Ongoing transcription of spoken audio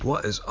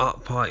What is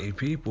up, party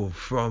people?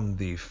 From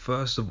the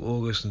 1st of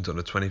August until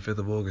the 25th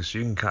of August,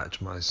 you can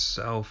catch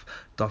myself,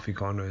 Duffy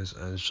Connors,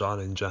 and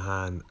Charlene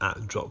Jahan at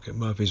Dropkick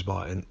Murphy's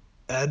Bar in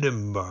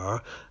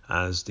Edinburgh,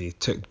 as the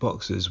ticked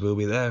boxes will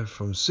be there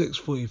from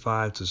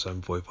 6:45 to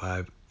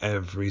 7:45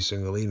 every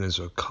single evening.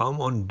 So come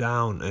on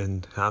down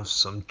and have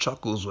some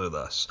chuckles with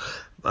us.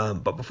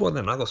 But before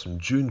then, I got some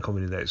June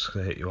comedy dates to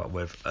hit you up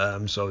with.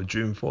 So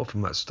June 4th,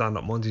 I'm at Stand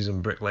Up Monty's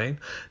in Brick Lane.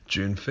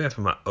 June 5th,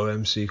 I'm at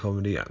OMC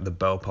Comedy at the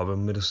Bell Pub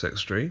in Middlesex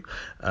Street.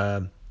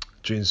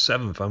 June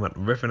 7th, I'm at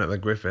Riffin at the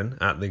Griffin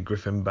at the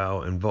Griffin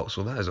Bell in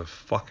Vauxhall. That is a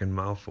fucking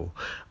mouthful.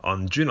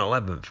 On June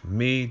 11th,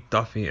 me,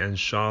 Duffy, and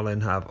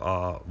Charlene have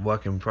our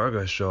work in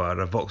progress show at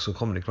a Vauxhall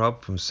Comedy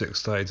Club from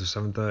 6:30 to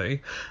 7:30.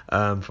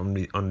 On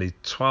the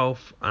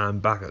 12th,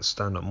 I'm back at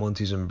Stand Up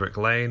Monty's in Brick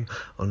Lane.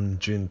 On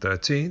June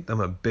 13th, I'm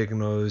at Big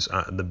Nose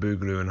at the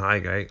Boogaloo in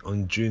Highgate.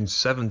 On June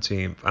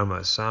 17th, I'm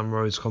at Sam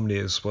Rhodes Comedy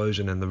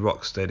Explosion in the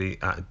Rocksteady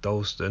at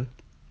Dalston.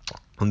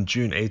 On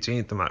June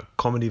 18th, I'm at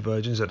Comedy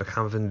Virgins at the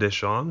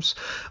Cavendish Arms.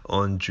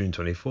 On June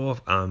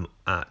 24th, I'm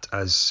at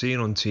As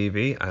Seen on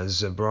TV at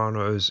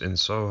Zebranos in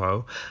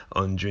Soho.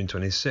 On June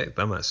 26th,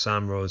 I'm at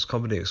Sam Rhodes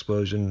Comedy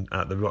Explosion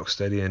at the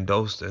Rocksteady in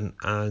Dalston.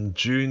 And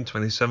June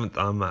 27th,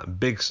 I'm at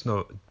Big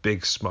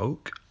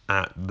Smoke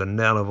at the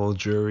Nail of Old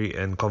Jury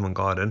in Covent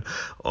Garden.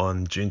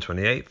 On June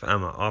 28th,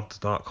 I'm at After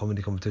Dark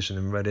Comedy Competition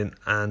in Reading,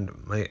 and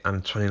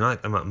 29th,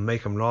 I'm at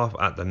Make 'em Laugh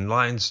at the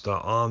Lion Star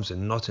Arms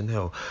in Notting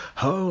Hill.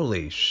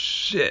 Holy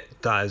shit,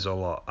 that is a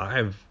lot.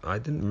 I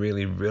didn't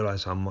really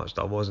realise how much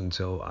that was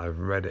until I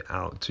read it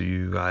out to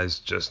you guys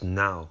just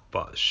now.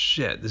 But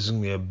shit, this is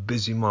going to be a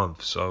busy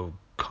month, so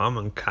come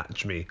and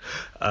catch me.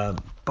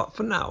 But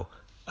for now,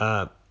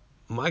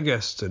 my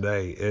guest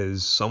today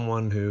is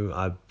someone who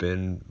I've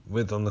been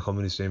with on the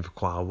comedy scene for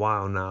quite a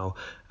while now,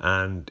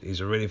 and he's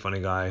a really funny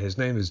guy. His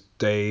name is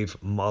Dave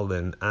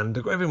Mullen, and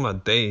the great thing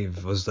about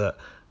Dave was that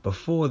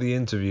before the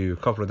interview, a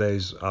couple of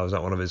days, I was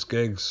at one of his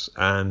gigs,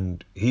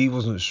 and he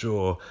wasn't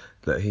sure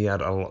that he had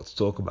a lot to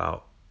talk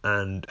about.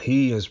 And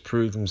he has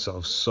proved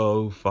himself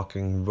so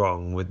fucking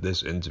wrong with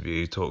this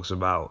interview. He talks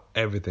about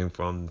everything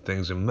from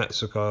things in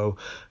Mexico,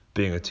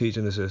 being a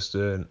teaching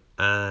assistant,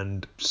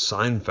 and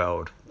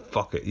Seinfeld.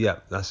 Fuck it, yeah,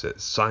 that's it,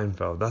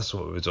 Seinfeld, that's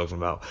what we were talking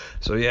about.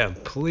 So yeah,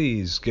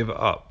 please give it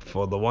up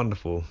for the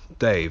wonderful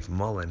Dave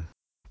Mullen.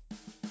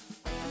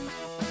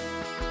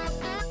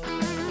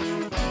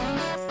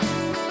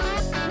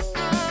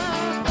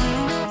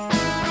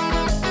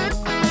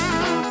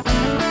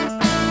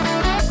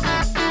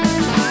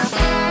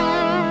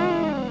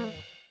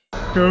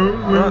 So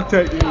we're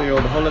technically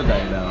on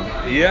holiday now.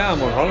 Yeah,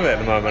 I'm on holiday at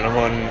the moment. I'm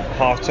on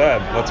half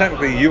term. Well,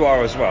 technically you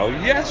are as well.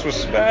 Yes,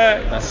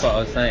 respect. That's what I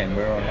was saying,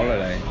 we're on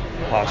holiday.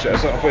 Oh shit, I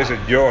thought you said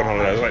you're on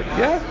holiday. I was like,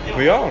 yeah,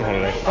 we are on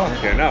holiday.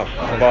 Fuck yeah, no.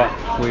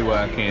 But we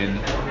work in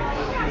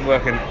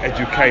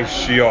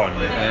education.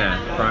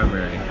 yeah,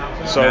 primary.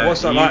 So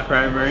what's that like?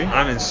 Primary?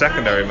 I'm in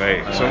secondary,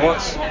 mate. So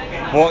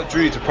what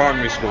drew you to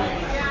primary school?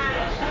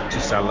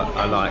 Just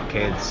I like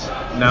kids.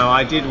 No,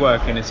 I did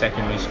work in a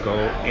secondary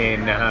school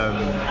in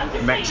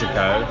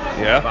Mexico.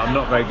 Yeah. But I'm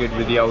not very good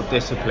with the old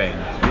discipline.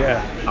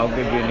 Yeah. I'll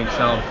give you an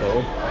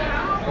example.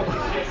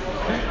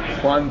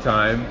 One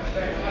time,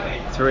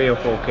 3 or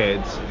 4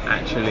 kids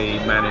actually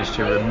managed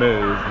to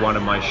remove one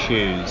of my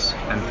shoes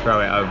and throw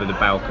it over the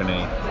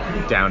balcony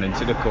down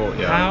into the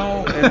courtyard.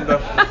 How in the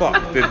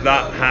fuck did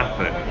that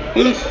happen?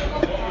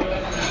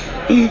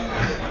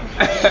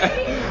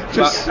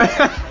 Just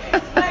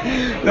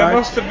there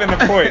must have been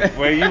a point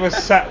where you were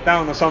sat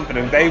down or something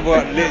and they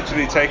weren't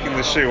literally taking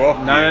the shoe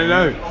off.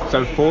 No.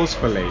 So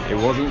forcefully, it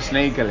wasn't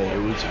sneakily, it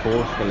was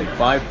forcefully.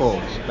 By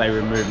force, they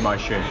removed my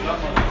shoe.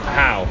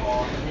 How?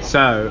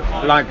 So,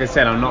 like I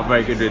said, I'm not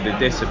very good with the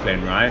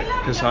discipline, right?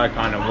 Because I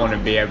kind of want to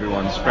be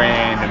everyone's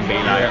friend and be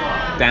like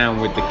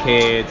down with the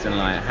kids and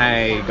like,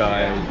 hey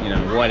guys,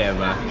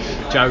 whatever,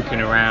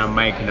 joking around,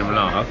 making them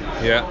laugh.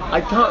 Yeah.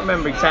 I can't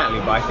remember exactly,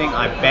 but I think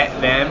I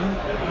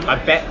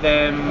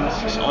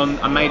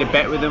made a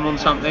bet with them on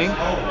something,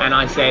 and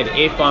I said,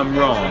 if I'm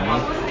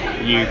wrong,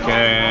 you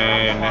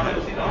can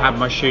have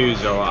my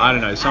shoes, or I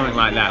don't know, something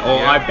like that,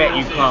 or I bet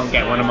you can't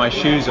get one of my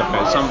shoes off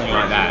it, something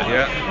like that.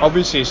 Yeah.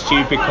 Obviously a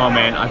stupid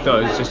comment, I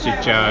thought it was just a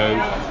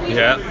joke.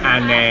 Yeah.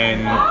 And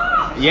then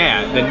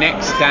the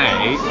next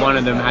day one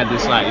of them had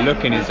this like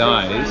look in his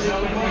eyes,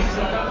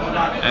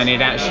 and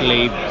he'd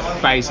actually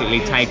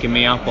basically taken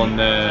me up on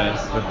the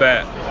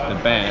bet.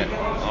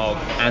 Oh.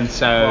 And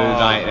so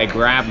like they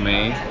grabbed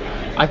me.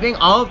 I think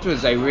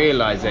afterwards they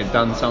realised they'd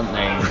done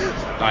something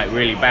like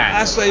really bad.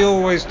 As they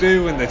always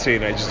do when they're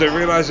teenagers. They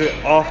realise it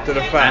after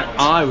the fact. And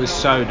I was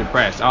so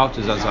depressed.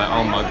 Afterwards I was like,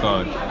 oh my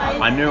god.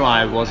 I knew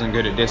I wasn't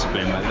good at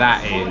discipline, but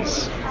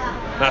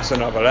that's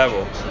another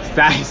level.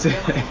 That is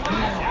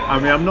I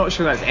mean, I'm not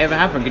sure that's ever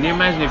happened. Can you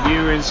imagine if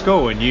you were in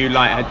school and you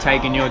like had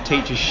taken your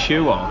teacher's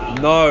shoe off?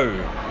 No.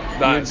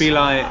 You'd be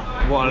like,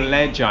 what a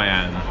ledge I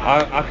am.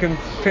 I can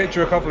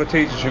picture a couple of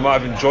teachers who might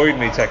have enjoyed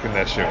me taking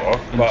their shoe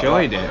off.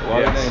 Enjoyed it?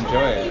 Why would they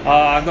enjoy it?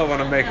 I'm not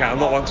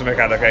one to make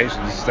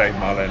allegations, Dave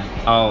Mullen.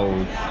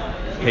 Oh,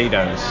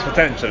 pedos.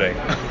 Potentially,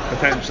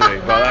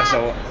 but that's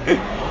all.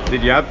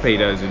 Did you have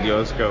pedos in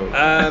your school?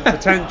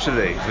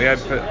 Potentially, we had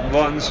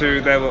ones who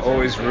they were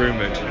always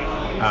rumoured,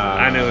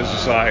 and it was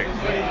just like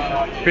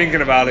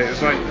thinking about it.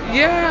 It's like,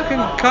 yeah, I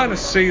can kind of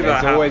see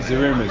that. There's always the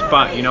rumours,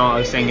 but you know what I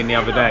was thinking the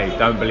other day?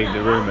 Don't believe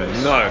the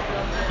rumours. No.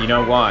 You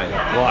know why?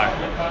 Why?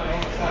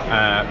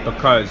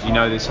 Because you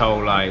know this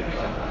whole like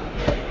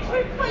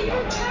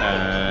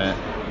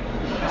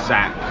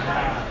Zach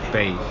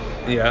B.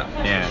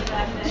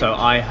 Yeah. So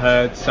I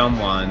heard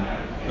someone.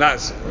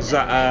 That's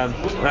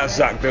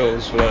Zach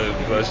Bills for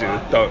those who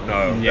don't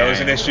know. Yeah, There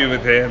was an issue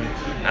with him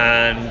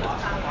and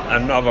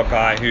another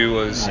guy who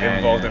was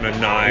involved in a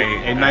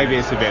night. Maybe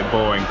it's a bit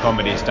boring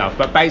comedy stuff,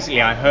 but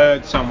basically I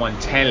heard someone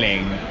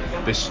telling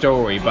the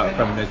story, but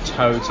from the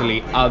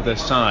totally other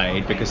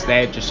side, because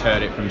they'd just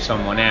heard it from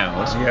someone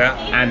else. Yeah.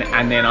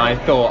 And then I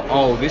thought,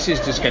 oh, this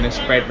is just going to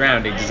spread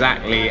round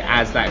exactly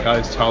as that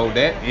guy's told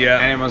it. Yeah.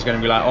 And everyone's going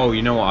to be like, oh,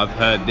 you know what? I've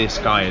heard this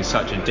guy is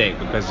such a dick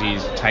because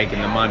he's taken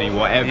the money,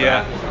 whatever.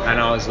 Yeah. And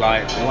I was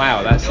like,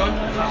 wow, that's.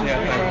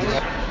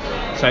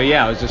 So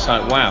yeah, I was just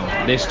like,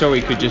 wow, this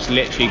story could just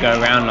literally go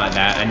around like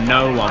that, and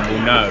no one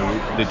will know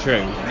the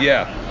truth.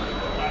 Yeah.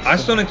 I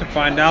still need to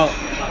find out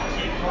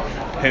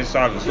his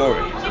side of the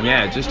story.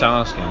 Yeah, just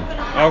ask him.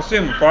 I'll see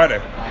him on Friday.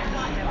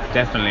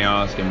 Definitely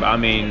ask him. But I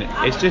mean,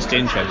 it's just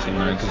interesting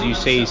though, because you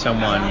see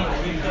someone,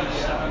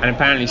 and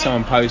apparently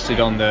someone posted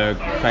on the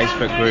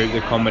Facebook group,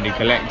 the Comedy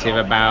Collective,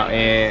 about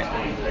it,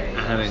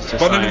 and it's just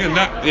but like, then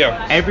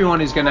again,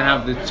 everyone is going to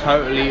have the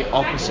totally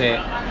opposite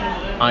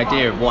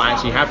idea of what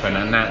actually happened,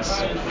 and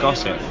that's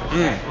gossip.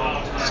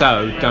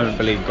 So don't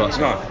believe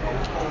gossip. No.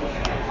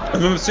 I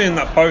remember seeing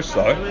that post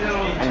though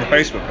on the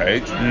Facebook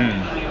page,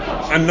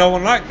 and no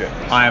one liked it.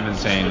 I haven't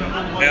seen.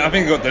 Yeah, I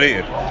think it got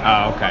deleted.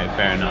 Oh, okay,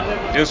 fair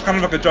enough. It was kind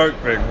of like a joke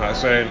thing, like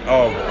saying,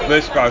 "Oh,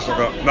 this guy's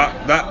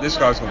not this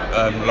guy's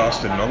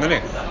lasted long, isn't he?"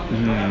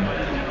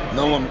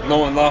 No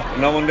one laughed.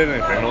 No one did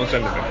anything. No one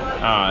said anything.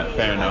 Alright,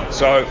 fair enough.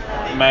 So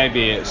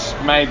maybe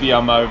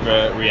I'm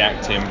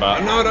overreacting,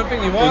 but no, I don't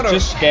think you are. It's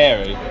just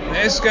scary.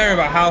 It is scary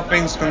about how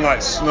things can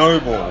like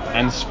snowball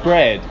and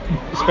spread,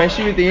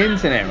 especially with the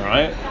internet,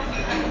 right?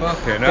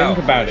 Fucking hell.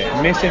 Think about it.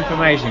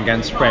 Misinformation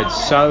can spread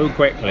so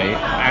quickly,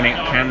 and it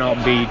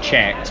cannot be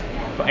checked.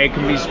 It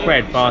can be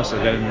spread faster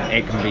than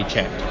it can be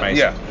checked, basically.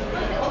 Yeah.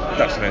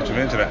 That's the nature of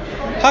the internet.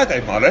 Hi,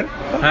 Dave Mullen.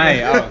 Hey,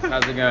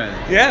 how's it going?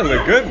 Yeah,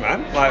 we're good,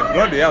 man. Like,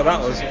 bloody hell,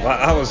 that was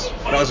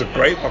a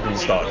great fucking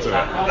start to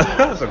it.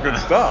 That's a good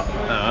start.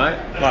 Alright.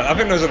 Like, I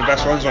think those are the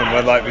best ones,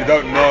 where like we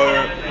don't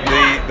know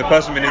the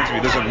person being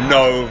interviewed doesn't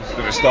know that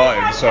we're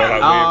starting. So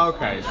like.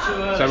 Okay.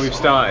 So we've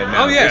started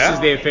now. Oh yeah. This is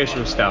the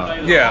official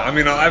start. Yeah, I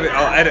mean,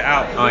 I'll edit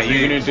out. Alright,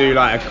 you're gonna do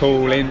like a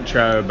cool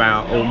intro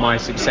about all my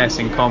success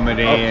in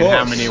comedy and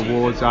how many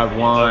awards I've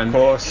won. Of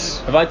course.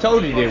 Have I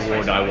told you the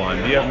award I won?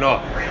 You have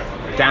not.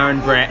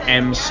 Darren Brett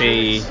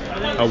MC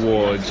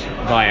Awards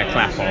via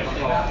clap off.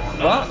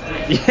 What?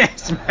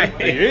 Yes, mate.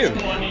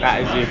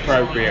 That is the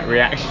appropriate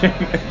reaction.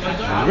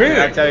 Really?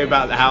 Did I tell you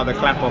about how the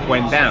clap off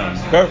went down?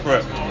 Go for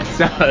it.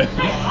 So,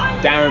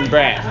 Darren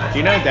Brett. Do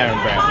you know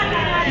Darren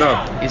Brett? No.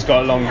 He's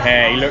got long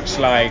hair. He looks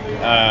like.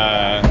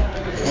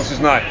 What's his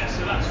name?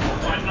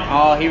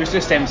 Oh, he was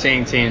just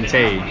emceeing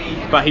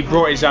TNT, but he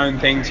brought his own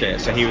thing to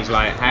it. So he was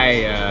like,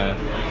 "Hey,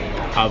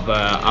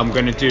 I'm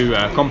going to do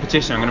a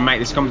competition. I'm going to make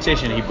this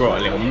competition." He brought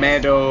a little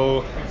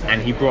medal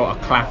and he brought a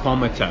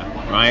clapometer,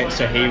 right?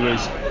 So he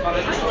was.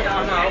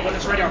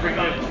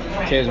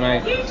 Cheers,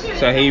 mate.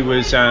 So he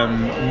was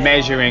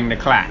measuring the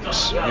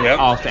claps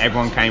after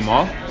everyone came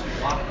off.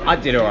 I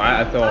did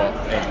alright. I thought,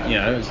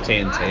 it was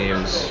TNT. It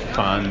was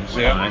fun.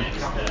 Fine.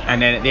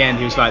 And then at the end,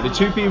 he was like, the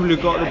two people who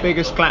got the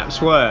biggest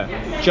claps were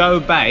Joe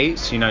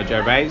Bates, you know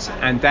Joe Bates,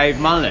 and Dave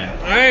Mullen.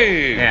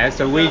 Hey. Yeah.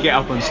 So we get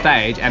up on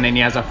stage, and then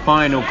he has a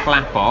final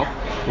clap off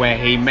where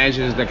he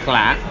measures the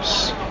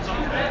claps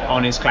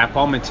on his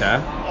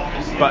clapometer.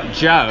 But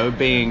Joe,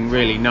 being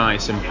really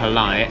nice and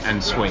polite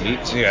and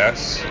sweet.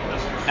 Yes.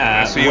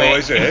 As he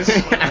always is.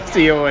 As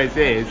he always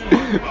is.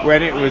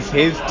 When it was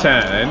his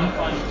turn,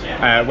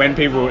 when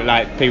people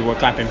were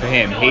clapping for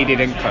him, he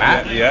didn't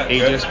clap. He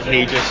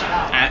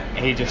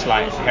just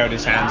like held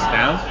his hands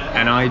down,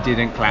 and I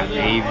didn't clap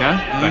either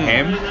for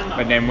him.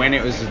 But then when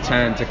it was the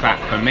turn to clap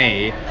for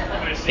me,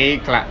 he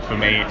clapped for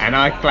me, and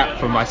I clapped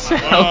for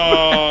myself.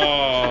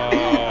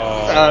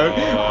 So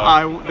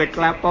the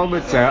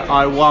clapometer,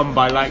 I won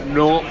by like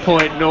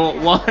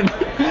 0.01.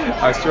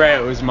 I swear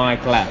it was my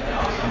clap.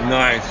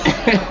 Nice.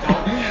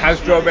 Has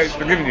Joe Bates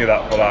forgiven you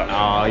that for that?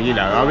 Oh,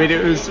 I mean,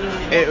 it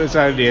was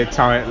only a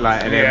tight,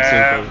 like an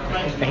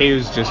MC thing. He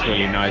was just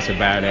really nice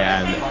about it,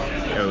 and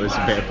it was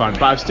a bit of fun.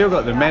 But I've still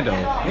got the medal.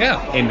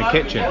 In the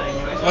kitchen.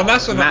 Well,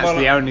 that's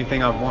the only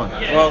thing I've won.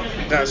 Well,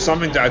 that's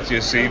something to add to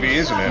your CV,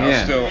 isn't it?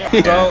 Yeah.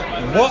 So,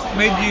 what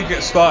made you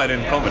get started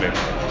in comedy?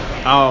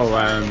 Oh,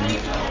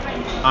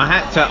 I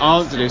had to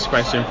answer this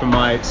question for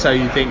my So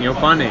You Think You're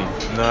Funny.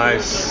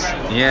 Nice.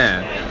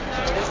 Yeah.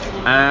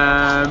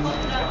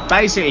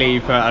 Basically,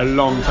 for a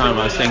long time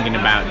I was thinking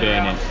about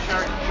doing it.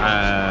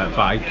 but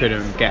I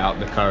couldn't get up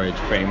the courage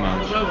pretty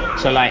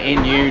much. So like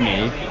in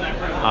uni,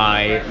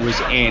 I was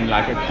in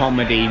like a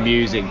comedy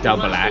music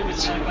double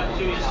act,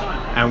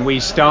 and we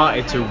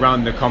started to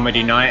run the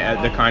comedy night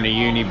at the kind of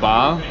uni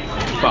bar,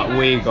 but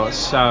we got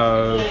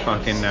so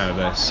fucking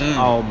nervous.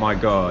 Oh my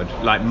god,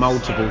 like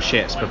multiple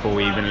shits before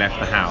we even left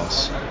the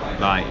house.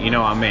 Like, you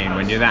know what I mean?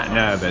 When you're that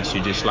nervous,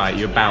 you just like,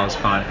 your bowels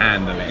can't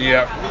handle it.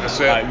 Yeah, that's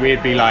it. Like,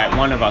 we'd be like,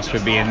 one of us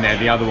would be in there,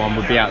 the other one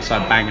would be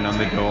outside banging on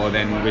the door,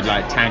 then we'd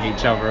like tag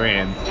each other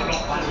in.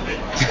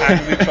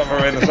 Tagging each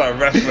other in, it's like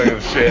wrestling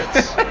of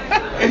shits.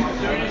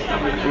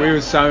 We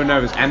were so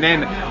nervous, and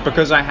then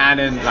because I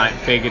hadn't like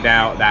figured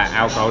out that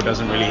alcohol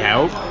doesn't really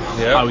help,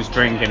 I was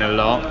drinking a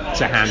lot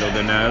to handle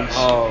the nerves.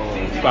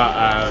 But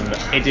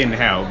it didn't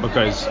help,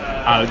 because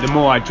the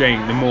more I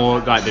drank, the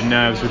more like the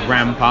nerves would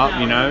ramp up,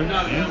 you know.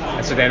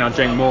 And so then I'd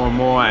drink more and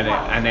more,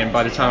 and then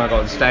by the time I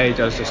got on stage,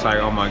 I was just like,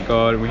 oh my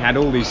god. And we had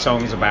all these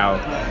songs about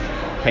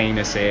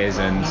penises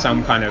and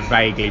some kind of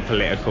vaguely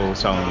political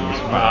songs.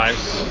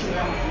 Nice.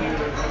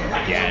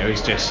 Yeah,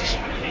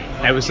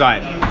 it was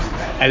like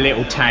a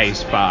little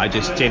taste, but I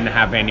just didn't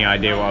have any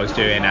idea what I was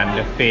doing, and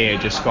the fear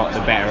just got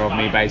the better of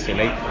me,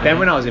 basically. Then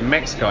when I was in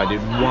Mexico, I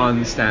did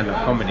one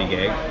stand-up comedy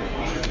gig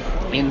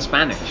in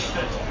Spanish.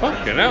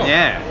 Fucking hell.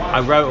 Yeah,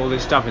 I wrote all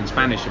this stuff in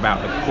Spanish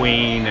about the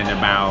Queen and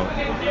about,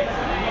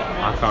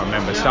 I can't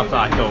remember, stuff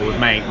that I thought would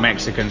make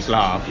Mexicans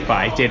laugh,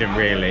 but it didn't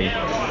really.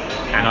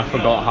 And I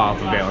forgot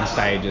half of it on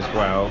stage as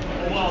well.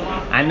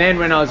 And then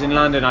when I was in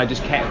London, I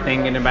just kept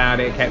thinking about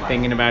it,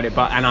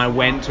 and I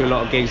went to a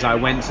lot of gigs. I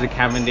went to the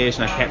Cavendish,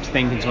 and I kept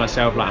thinking to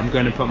myself, like, I'm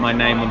going to put my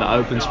name on the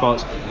open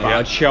spots, but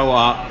I'd show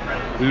up,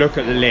 look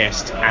at the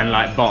list, and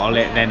like bottle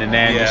it then and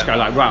there, and just go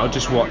like, right, I'll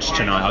just watch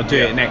tonight, I'll do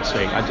it next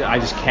week. I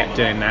just kept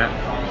doing that.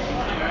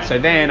 So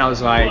then I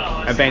was like,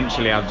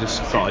 eventually I've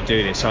just got to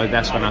do this. So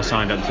that's when I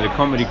signed up to the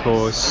comedy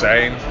course.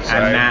 Same.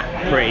 And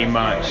that pretty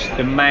much,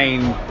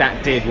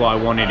 that did what I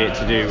wanted it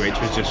to do, which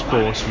was just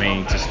force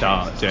me to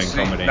start doing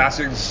comedy. That's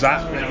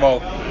exactly,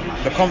 well,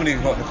 the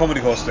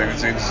comedy course thing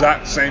is the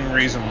exact same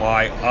reason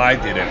why I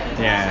did it.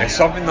 Yeah. It's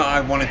something that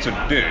I wanted to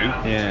do.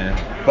 Yeah.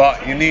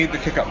 But you need to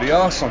kick up the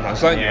arse sometimes,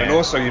 don't you? Yeah. And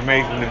also you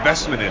made an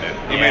investment in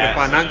it. You made a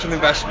financial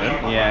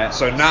investment. Yeah.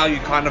 So now you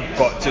kind of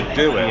got to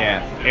do it.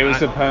 Yeah. It was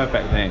the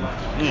perfect thing.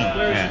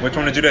 Yeah. Which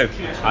one did you do?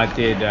 I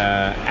did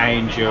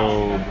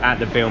Angel at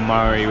the Bill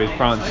Murray with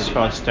Francis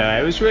Foster.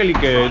 It was really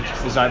good.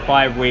 It was like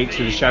 5 weeks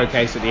with a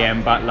showcase at the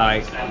end, but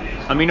like,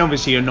 I mean,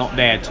 obviously you're not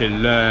there to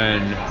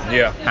learn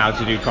how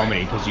to do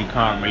comedy, because you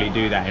can't really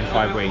do that in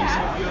 5 weeks.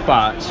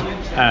 But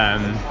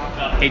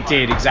it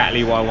did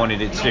exactly what I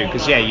wanted it to do,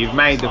 because you've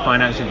made the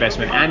financial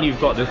investment and you've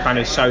got the kind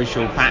of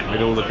social pact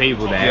with all the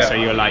people there, so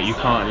you're like, you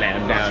can't let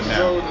them down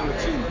now.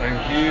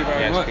 Thank you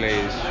very much.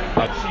 Yes, please.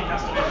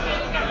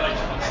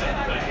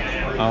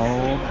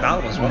 Oh,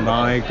 that was wonderful.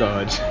 My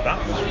god,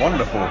 that was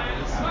wonderful.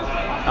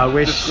 I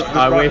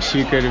wish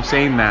you could have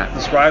seen that.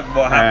 Describe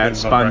what happened.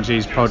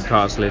 Spongy's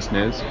podcast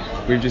listeners,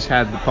 we've just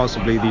had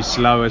possibly the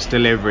slowest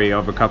delivery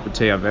of a cup of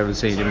tea I've ever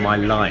seen in my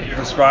life.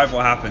 Describe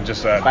what happened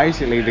just then.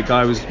 Basically, the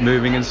guy was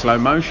moving in slow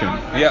motion.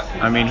 Yeah.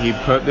 I mean, he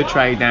put the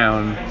tray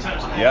down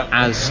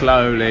as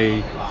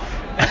slowly.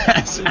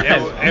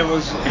 It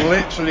was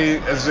literally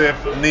as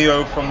if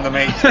Neo from the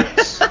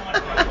Matrix.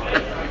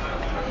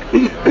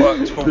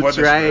 The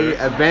tray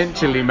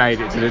eventually made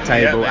it to the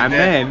table, and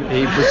then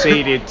he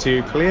proceeded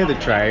to clear the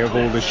tray of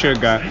all the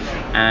sugar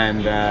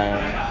and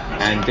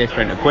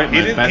different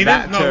equipment. But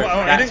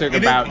that took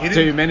about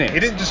 2 minutes. He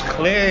didn't just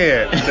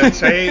clear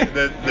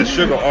the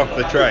sugar off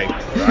the tray,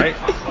 right?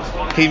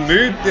 He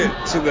moved it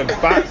to the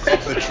back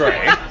of the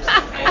tray,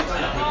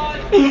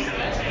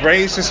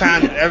 raised his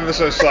hand ever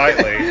so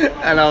slightly,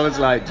 and I was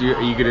like,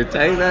 are you going to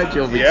take that? Do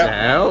you want me to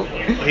help?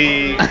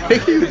 He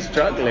was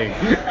struggling.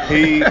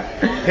 He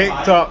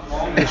picked up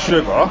the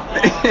sugar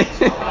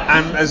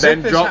and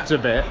then dropped a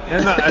bit.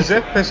 As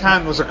if his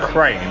hand was a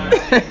crane,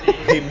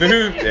 he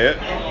moved it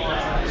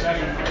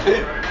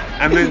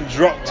and then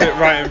dropped it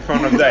right in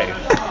front of Dave.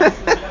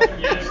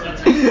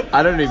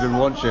 I don't even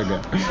want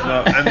sugar.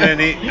 No,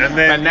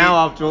 but now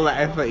after all that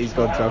effort he's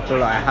gone to, I feel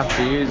like I have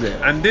to use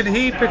it. And did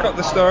he pick up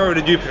the stir, or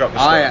did you pick up the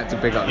stir? I had to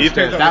pick up the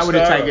stir. That would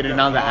have taken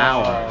another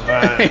hour.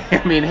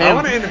 I mean, I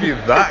want to interview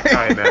that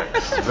guy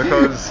next,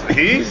 because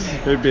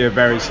he'd be a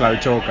very slow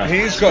talker.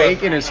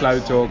 Speaking of slow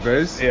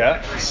talkers,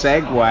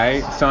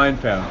 segue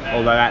Seinfeld.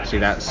 Although actually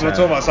we'll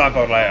talk about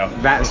Seinfeld later.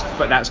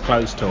 That's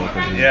close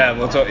talkers.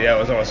 We'll talk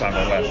about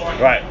Seinfeld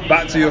later. Right,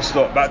 back to your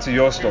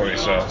story,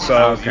 sir.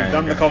 So you've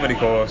done the comedy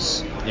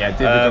course. Yeah, I did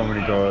the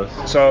comedy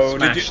course. So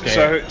smashed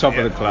it. Top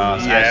of the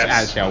class. Yes.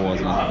 Actually, I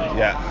wasn't.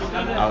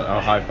 I'll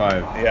high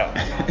five. Yeah,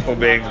 for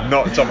being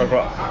not top of the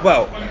class.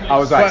 Well, I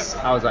was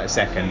like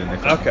second in the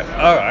class. Okay,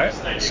 all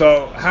right.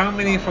 So how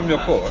many from your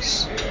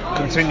course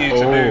continue to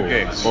do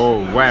gigs?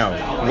 Oh well,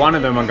 one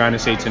of them I'm going to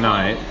see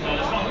tonight.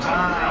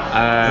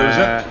 Who is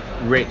it?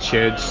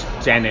 Richard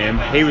Denham.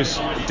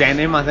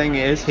 I think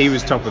it is. He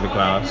was top of the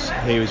class.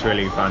 He was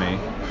really funny.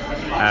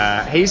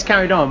 He's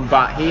carried on,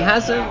 but he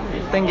hasn't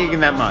been gigging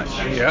that much.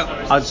 Yeah.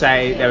 I'd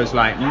say there was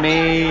like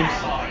me,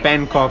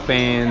 Ben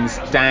Coffins,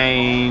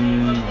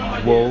 Dane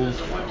Wolf,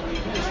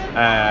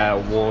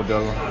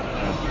 Wardle.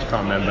 I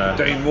can't remember.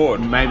 Dane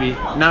Ward. Maybe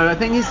no. I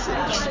think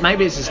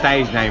maybe his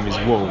stage name is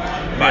Wolf,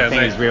 but I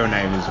think his real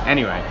name is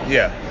anyway.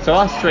 Yeah. So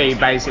us three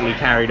basically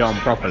carried on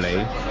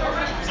properly,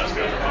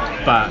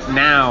 but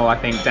now I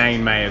think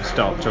Dane may have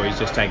stopped or he's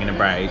just taken a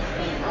break.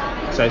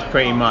 So it's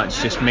pretty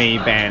much just me,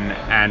 Ben,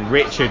 and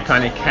Richard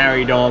kind of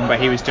carried on, but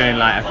he was doing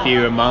like a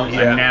few a month,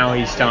 and now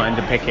he's starting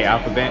to pick it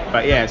up a bit.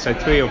 But yeah, so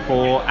 3 or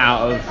 4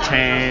 out of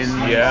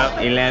 10,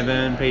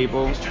 11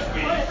 people.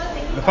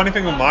 The funny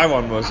thing with my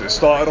one was it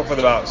started off with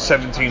about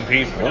 17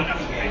 people.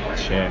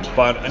 Shit.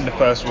 But in the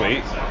first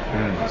week.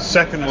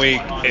 Second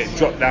week, it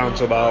dropped down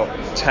to about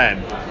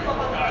 10.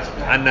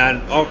 And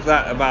then of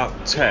that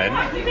about 10,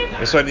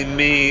 it's only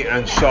me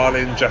and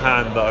Charlene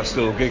Jahan that are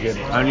still gigging.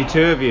 Only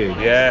 2 of you?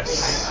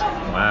 Yes.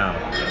 Wow.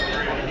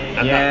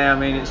 I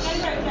mean,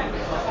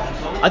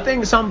 I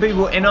think some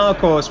people in our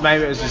course,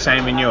 maybe it was the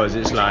same in yours,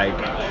 it's like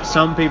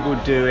some people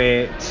do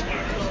it.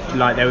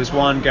 Like there was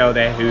one girl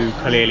there who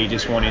clearly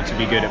just wanted to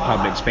be good at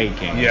public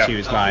speaking. Yeah. She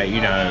was like,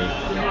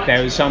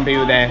 there was some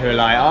people there who were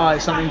like, oh,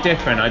 it's something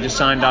different. I just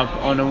signed up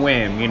on a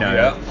whim,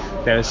 Yeah.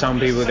 There were some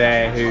people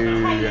there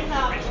who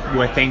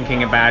were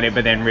thinking about it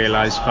but then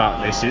realised,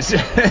 fuck, this is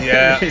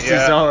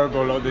is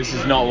horrible, or this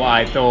is not what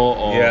I thought,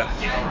 or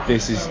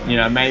this is,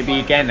 maybe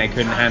again they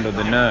couldn't handle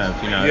the nerve,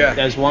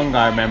 There's one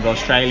guy I remember,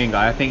 Australian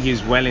guy, I think he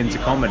was well into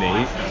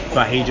comedy,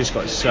 but he just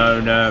got so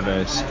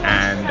nervous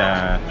and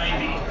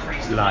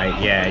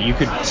you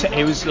could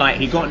it was like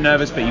he got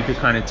nervous, but you could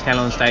kind of tell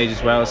on stage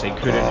as well, so he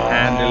couldn't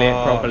handle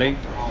it properly.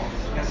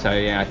 So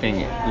I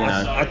think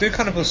I do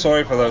kind of feel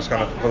sorry for those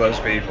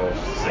people.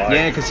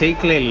 Because he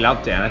clearly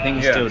loved it, and I think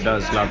he still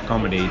does love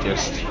comedy.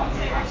 Just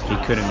he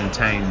couldn't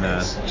contain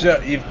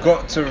the. You've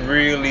got to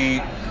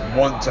really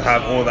want to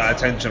have all that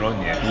attention on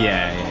you.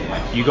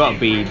 Yeah. You got to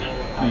be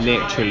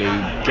literally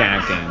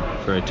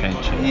gagging for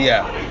attention.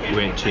 Yeah.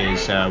 Which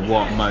is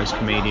what most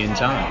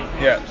comedians are.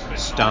 Yeah.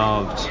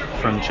 Starved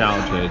from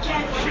childhood.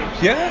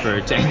 Yeah. For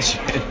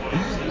attention.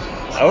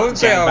 I wouldn't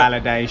say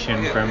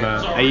validation from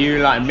are you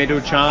like middle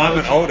child?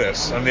 I'm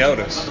the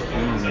oldest.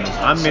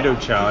 I'm middle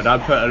child. I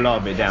put a lot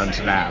of it down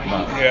to that.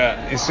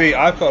 But you see,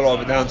 I put a lot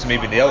of it down to me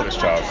being the eldest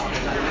child.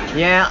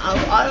 Yeah,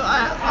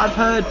 I've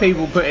heard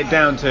people put it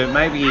down to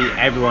maybe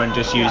everyone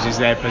just uses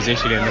their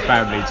position in the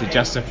family to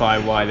justify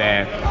why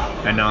they're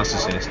a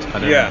narcissist. I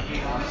don't know.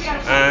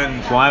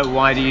 And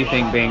why do you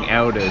think being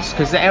eldest?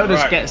 Because the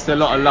eldest gets a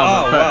lot of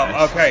love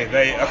at first.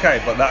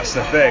 Okay, but that's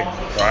the thing,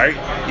 right?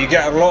 You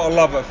get a lot of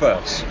love at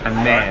first,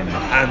 and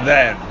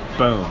then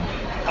boom,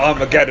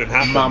 Armageddon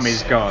happens. Mum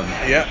is gone.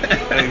 Yeah,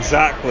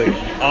 exactly.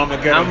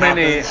 Armageddon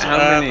happens. How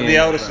many? The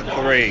eldest of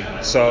 3,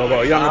 so I've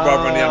got a younger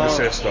brother and a younger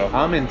sister.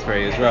 I'm in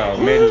 3 as well,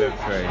 middle of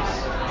 3.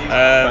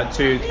 But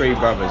 3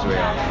 brothers we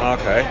are.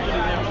 Okay.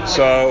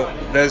 So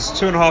there's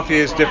 2.5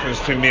 years difference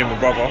between me and my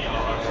brother.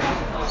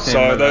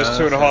 So those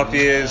 2.5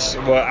 years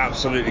were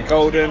absolutely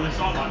golden.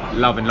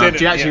 Love and love.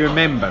 Do you actually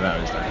remember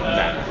those?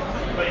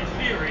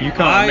 You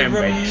can't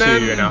remember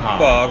 2.5.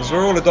 Because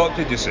we're all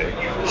adopted, you see.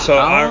 So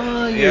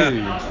No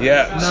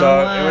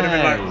so way. it would have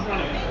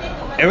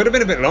been it would have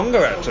been a bit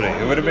longer actually.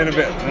 It would have been a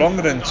bit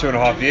longer than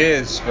 2.5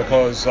 years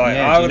because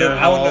how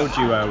old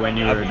you were when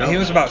you were adopted? He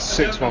was about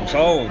 6 months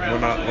old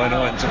when I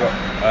went to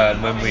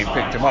when we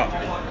picked him up.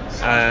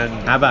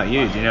 And how about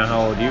you? Do you know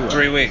how old you were?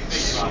 3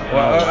 weeks.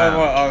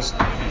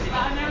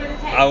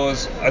 I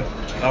was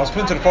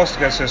put into the foster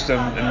care system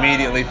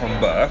immediately from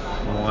birth.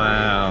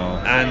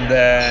 Wow. And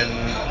then,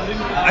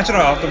 I don't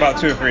know, after about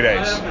 2 or 3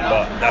 days,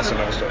 but that's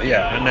another story.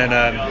 Yeah, and then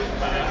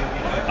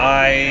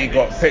I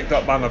got picked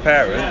up by my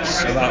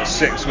parents about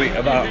 6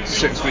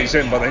 weeks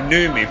in, but they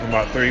knew me from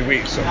about 3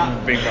 weeks,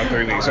 being about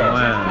 3 weeks old.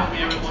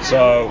 Wow.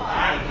 So,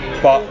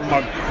 but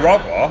my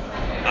brother,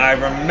 I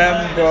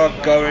remember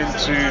going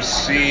to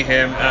see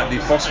him at the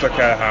foster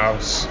care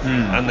house,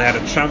 and they had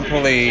a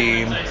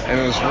trampoline, and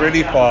it was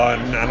really fun,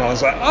 and I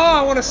was like,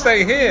 I want to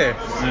stay here.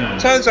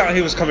 Turns out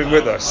he was coming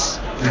with us.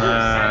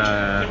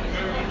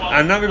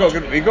 And now we've got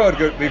a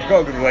good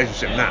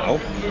relationship now,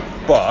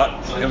 but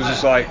it was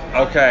just like,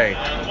 okay,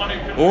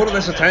 all of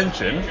this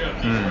attention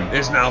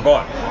is now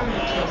gone.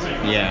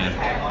 Yeah.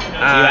 Do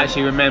you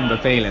actually remember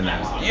feeling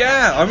that?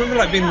 Yeah, I remember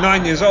like being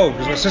 9 years old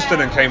because my sister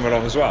then came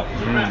along as well.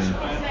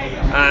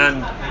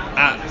 And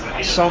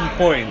at some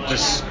point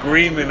just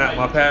screaming at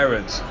my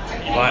parents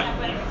like,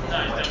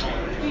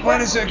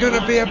 when is it going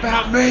to be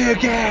about me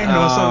again,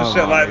 or some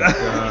shit like that.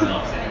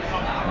 God.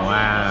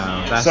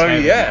 Wow, that's so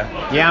heavy.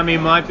 yeah, I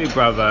mean, my big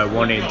brother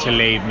wanted to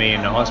leave me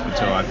in the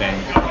hospital. I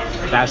think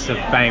that's the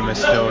famous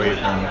story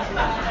from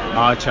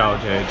our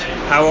childhood.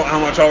 How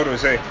much older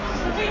was he?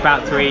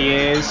 About 3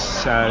 years,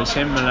 so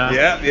similar.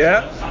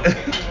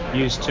 Yeah.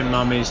 Used to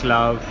mummy's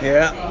love.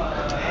 Yeah.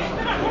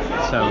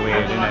 So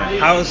weird, isn't it?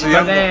 How was the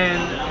younger?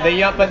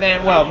 but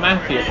then, well,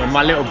 Matthew,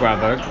 my little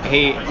brother,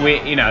 he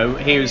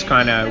was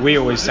kind of, we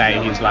always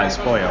say he's like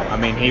spoiled. I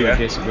mean, he would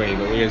disagree,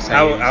 but we would say.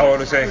 How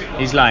old is he?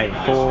 He's like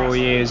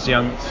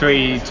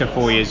 3 to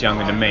 4 years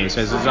younger than me,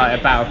 so there's like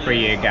about a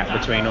 3-year gap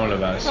between all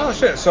of us. Oh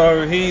shit!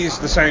 So he's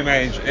the same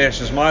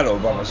age-ish as my little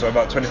brother, so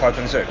about 25,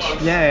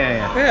 26.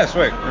 Yeah. Yeah,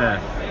 sweet. Yeah.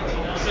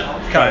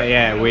 But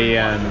yeah, we,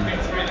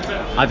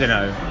 I don't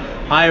know.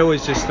 I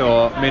always just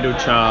thought middle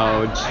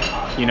child,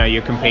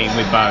 you're competing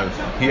with both.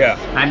 Yeah.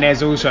 And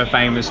there's also a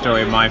famous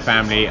story in my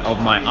family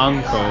of my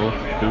uncle,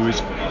 who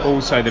was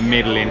also the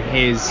middle in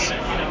his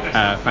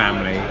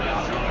family,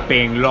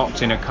 being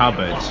locked in a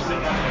cupboard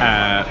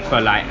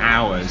for like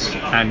hours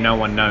and no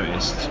one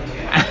noticed.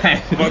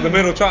 But the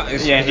middle child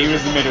is... Yeah, he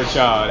was the middle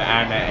child,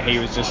 and he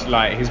was just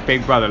like, his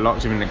big brother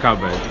locked him in the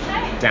cupboard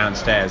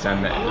downstairs,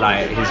 and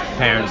like his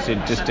parents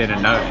just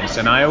didn't notice.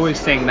 And I always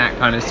think that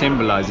kind of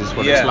symbolises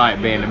what it's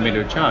like being a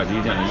middle child.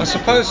 I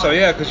suppose so,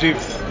 yeah, because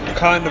you've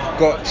kind of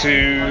got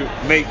to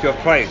make your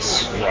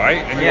place, right?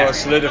 And you got to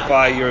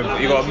solidify you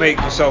got to make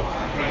yourself,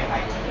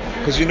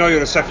 because you're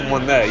the second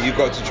one there, you've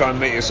got to try and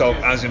make yourself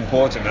as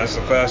important as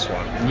the first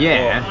one.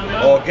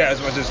 Yeah. Or get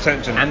as much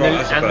attention and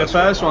the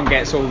first one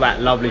gets all that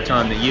lovely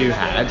time that you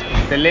had,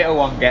 the little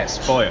one gets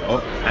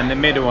spoiled, and the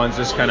middle one's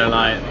just kind of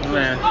like,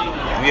 meh.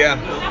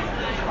 Yeah.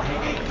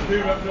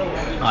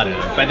 I don't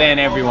know. But then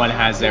everyone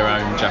has their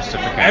own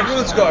justification.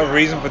 Everyone's got a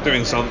reason for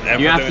doing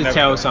something. You have to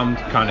tell some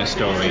kind of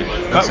story.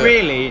 But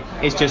really,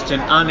 it's just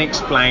an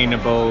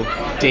unexplainable,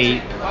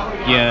 deep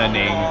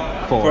yearning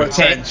for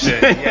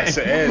attention. Yes,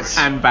 it is.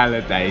 And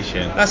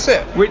validation. That's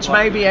it. Which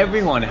maybe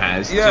everyone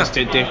has, just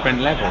at different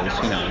levels,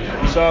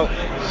 So,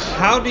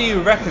 how do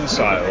you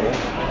reconcile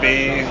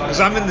being... Because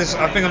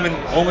I think I'm in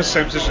almost the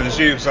same position as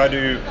you, because I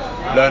do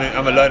learning.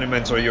 I'm a learning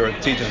mentor, you're a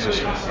teaching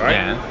assistant, right?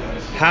 Yeah.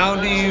 How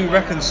do you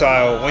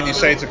reconcile when you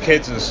say to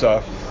kids and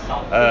stuff,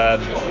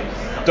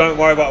 don't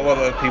worry about what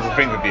other people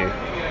think of you,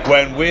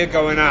 when we're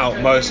going out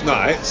most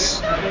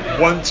nights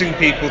wanting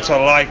people to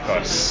like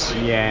us?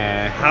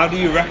 Yeah. How do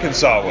you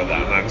reconcile with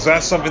that, man? Because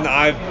that's something that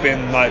I've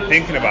been like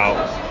thinking about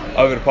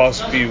over the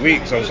past few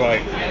weeks. I was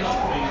like...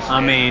 I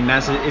mean,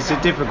 it's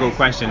a difficult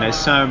question. There's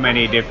so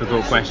many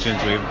difficult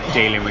questions with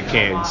dealing with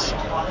kids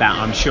that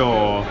I'm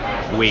sure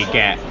we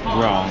get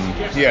wrong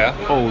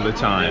all the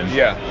time.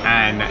 Yeah.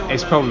 And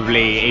it's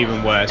probably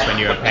even worse when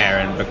you're a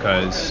parent,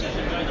 because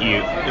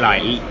you,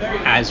 like,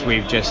 as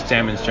we've just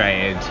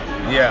demonstrated,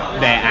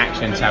 their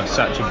actions have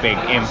such a big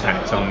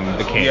impact on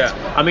the kids.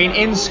 Yeah. I mean,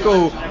 in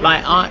school,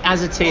 like,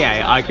 as a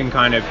TA, I can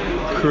kind of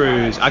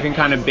cruise. I can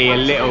kind of be a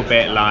little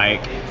bit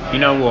like, you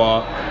know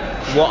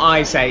what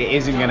I say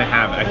isn't going to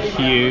have a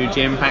huge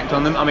impact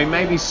on them. I mean,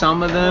 maybe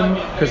some of them,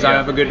 because I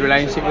have a good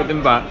relationship with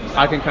them, but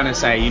I can kind of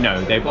say,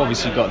 they've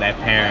obviously got their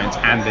parents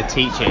and the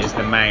teacher is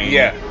the main.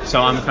 Yeah.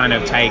 So I'm kind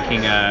of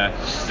taking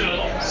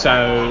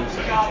so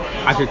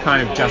I could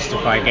kind of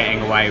justify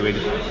getting away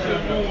with,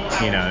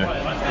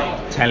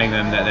 telling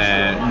them that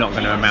they're not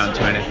going to amount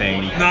to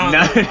anything. No.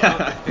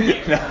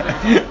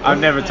 I've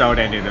never told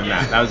any of them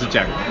that. That was a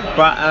joke.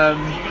 But,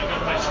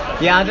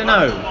 I don't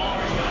know.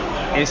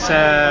 I'm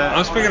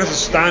speaking as a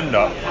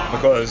stand-up,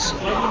 because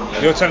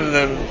you're telling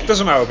them it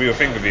doesn't matter what people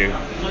think of you,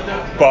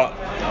 but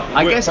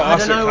I guess I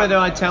don't know whether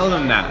I tell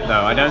them that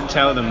though. I don't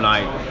tell them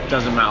like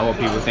doesn't matter what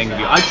people think of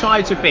you. I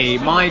try to be,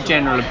 my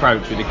general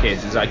approach with the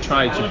kids is I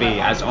try to be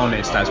as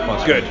honest as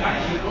possible. Good.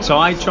 So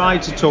I try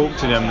to talk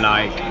to them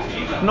like,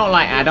 not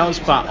like adults,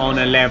 but on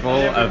a level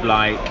of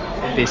like,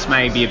 this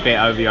may be a bit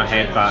over your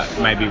head, but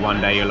maybe one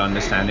day you'll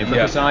understand it.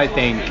 Because I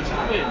think,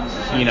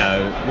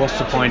 what's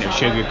the point of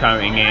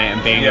sugarcoating it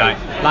and being like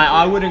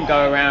I wouldn't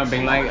go around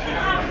being like,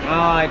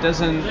 it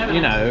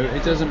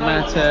doesn't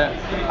matter.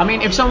 I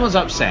mean, if someone's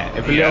upset,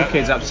 if a little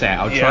kid's upset,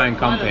 I'll try and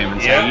comfort him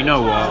and say, you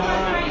know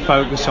what,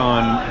 focus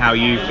on how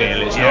you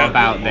feel. It's not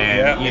about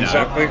them,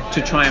 exactly.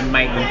 To try and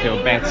make them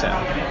feel better.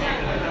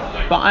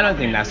 But I don't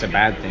think that's a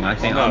bad thing. I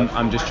think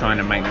I'm just trying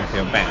to make them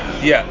feel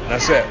better. Yeah,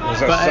 that's it. That's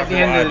but exactly at the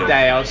end of the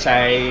day, I'll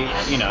say,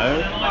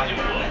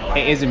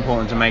 it is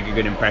important to make a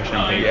good impression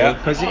on people,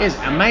 because it is.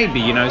 And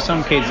maybe,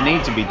 some kids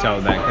need to be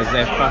told that because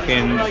they're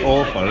fucking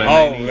awful.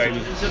 And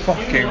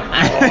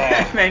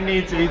they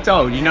need to be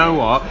told, you know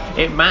what?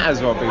 It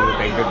matters what people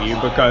think of you,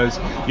 because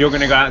you're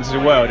going to go out into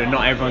the world and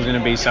not everyone's going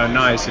to be so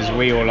nice as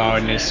we all are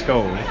in this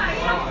school.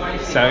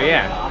 So,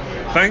 yeah.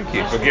 Thank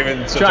you for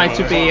giving... Try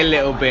to be a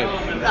little bit...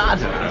 I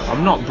don't know.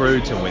 I'm not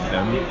brutal with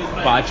them,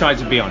 but I try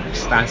to be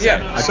honest. That's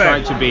it. I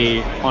try to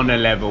be on a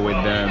level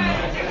with them.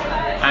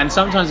 And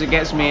sometimes it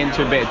gets me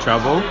into a bit of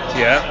trouble.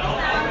 Yeah.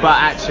 But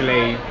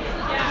actually,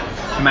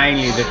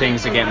 mainly the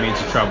things that get me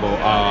into trouble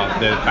are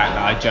the fact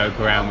that I joke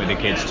around with the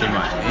kids too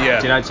much. Yeah.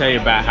 Did I tell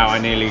you about how I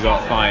nearly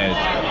got fired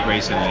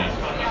recently?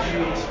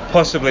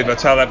 Possibly, but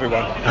tell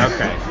everyone.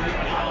 Okay.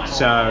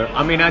 So,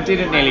 I mean, I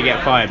didn't nearly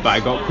get fired, but I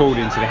got called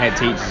into the head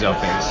teacher's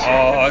office.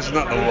 Oh, isn't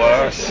that the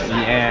worst?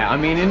 Yeah, I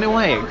mean, in a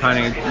way, it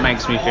kind of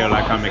makes me feel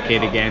like I'm a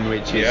kid again,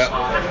 which is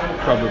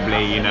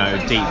probably, you know,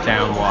 deep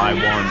down what I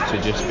want, to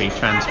just be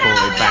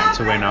transported back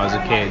to when I was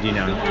a kid, you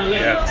know.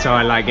 Yeah. So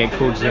I like get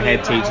called to the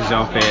head teacher's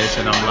office,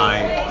 and I'm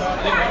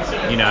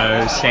like, you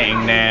know,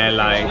 sitting there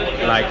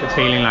like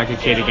feeling like a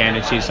kid again,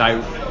 and she's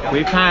like,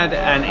 we've had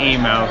an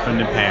email from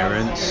the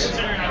parents.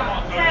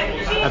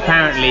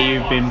 Apparently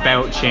you've been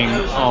belching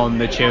on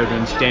the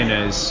children's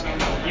dinners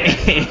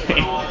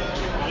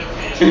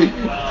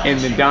in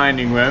the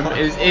dining room.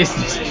 Is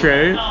this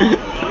true?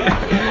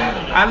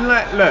 And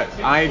like, look,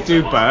 I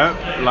do burp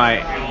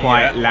like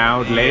quite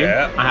loudly.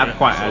 Yeah. I have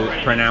quite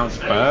a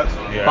pronounced burp.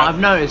 Yeah. But I've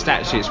noticed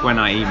actually it's when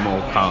I eat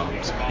more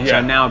carbs. Yeah.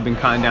 So now I've been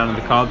cutting down on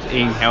the carbs,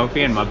 eating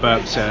healthy, and my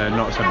burps are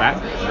not so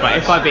bad. But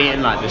if I've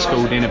eaten like the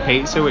school dinner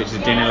pizza, which the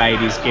dinner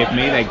ladies give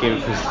me, they give,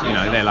 because, you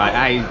know, they're like,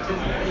 hey,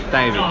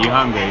 David, you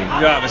hungry?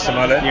 You're having some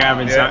Mullen. You're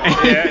having some.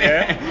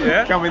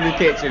 Yeah. Come in the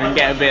kitchen and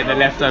get a bit of the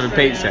leftover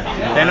pizza.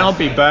 Then I'll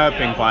be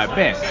burping quite a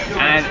bit.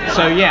 And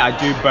so yeah, I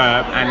do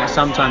burp, and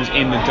sometimes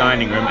in the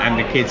dining room, and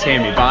the kids hear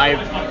me. But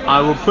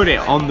I will put it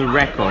on the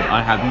record,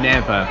 I have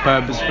never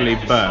purposefully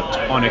burped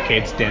on a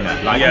kid's dinner.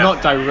 Like,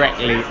 not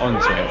directly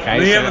onto it,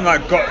 okay? You haven't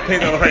like got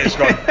picked on the face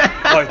and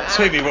gone, like,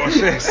 Timmy, what's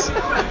this?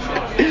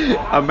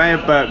 I may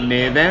have burped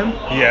near them.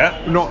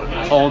 Yeah. Not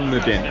on the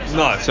dinner.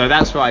 No. So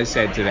that's what I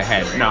said to the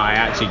head. No, I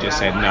actually just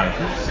said no.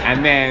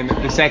 And then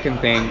the second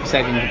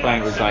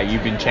complaint was like,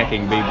 you've been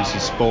checking BBC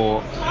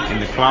Sport in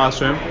the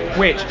classroom,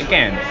 which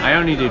again, I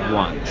only did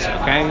once,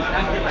 okay?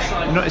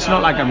 It's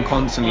not like I'm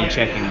constantly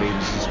checking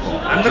BBC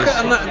Sport. And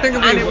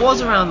it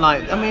was around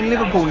like, I mean,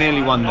 Liverpool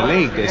nearly won the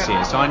league this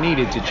year, so I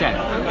needed to check.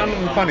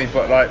 I'm funny,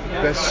 but like,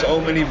 there's so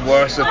many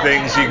worse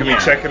things you can be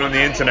checking on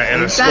the internet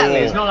in a school. Exactly,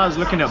 it's not like I was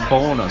looking at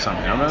porn or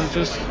something. I mean, I was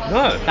just,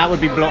 no, that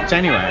would be blocked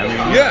anyway. I mean,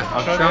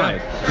 I've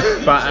tried.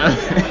 But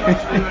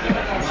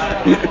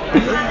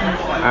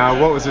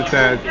what was the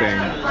third thing?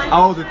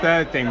 Oh, the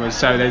third thing was,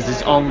 so there's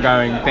this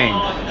ongoing thing.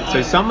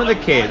 So some of the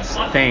kids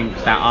think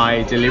that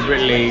I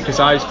deliberately, because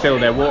I fill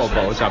their water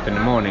bottles up in the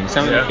morning,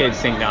 some of the kids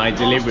think that I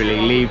deliberately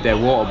leave their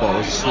water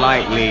bottles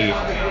slightly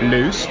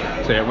loose,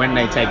 so that when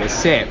they take a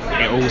sip,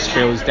 it all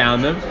spills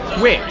down them,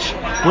 which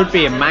would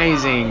be an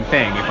amazing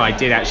thing if I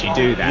did actually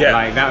do that.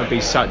 Like, that would be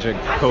such a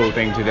cool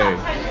thing to do.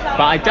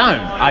 But I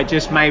don't. I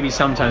just maybe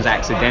sometimes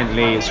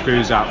accidentally, it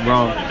screws up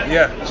wrong.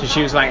 Yeah. So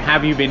she was like,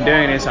 have you been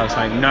doing this? I was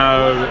like,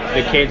 no,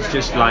 the kids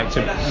just like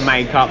to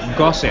make up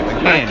gossip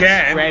again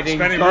spreading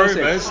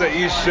rumours that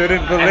you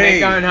shouldn't believe. And they're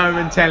going home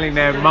and telling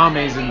their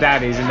mummies and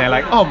daddies, and they're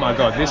like, oh my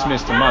god, this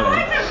Mr. Mullen.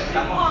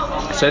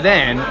 So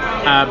then,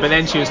 but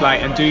then she was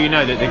like, and do you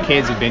know that the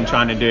kids have been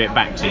trying to do it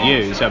back to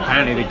you? So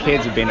apparently the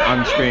kids have been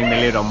unscrewing the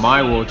lid on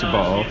my water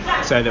bottle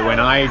so that when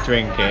I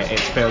drink it, it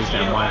spills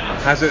down my...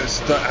 Has it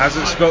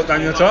spilt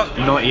down your top?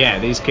 Not yet.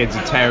 These kids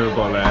are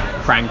terrible at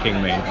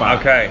pranking me.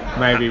 But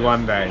maybe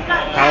one day.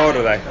 How old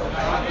are they?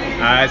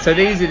 So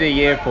these are the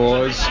year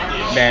 4s.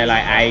 They're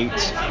like 8.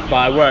 But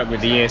I work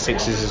with the year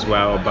 6s as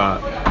well.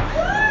 But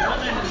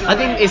I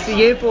think it's the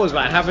year 4s.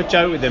 Like, I have a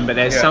joke with them, but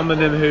there's some of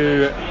them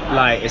who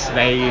like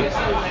they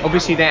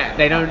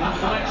don't,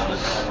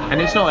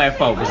 and it's not their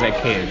fault because they're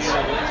kids.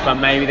 But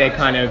maybe they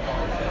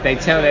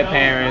tell their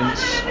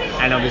parents,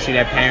 and obviously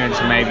their parents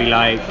are maybe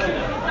like,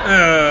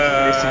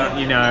 listen,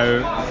 you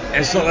know,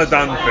 it's not a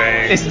done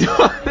thing. It's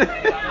not.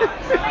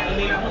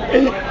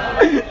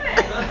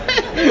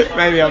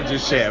 Maybe I'm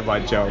just shit at my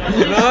job. No,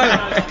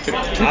 I think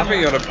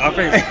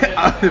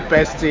I'm the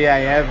best TA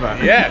ever.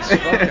 Yes,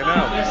 fucking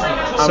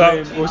hell. I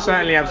mean, we'll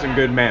certainly have some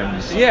good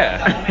memes.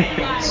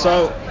 Yeah.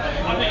 So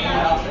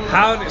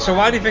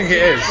why do you think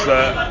it is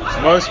that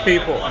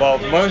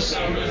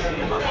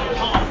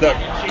that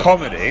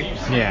comedy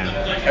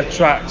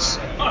attracts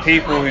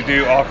people who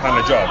do our kind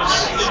of jobs?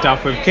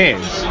 Stuff with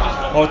kids.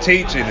 Or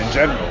teaching in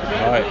general,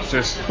 like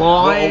just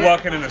or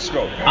working in a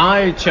school.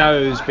 I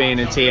chose being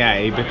a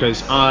TA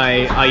because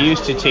I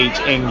used to teach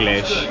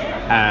English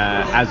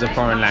as a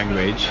foreign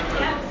language,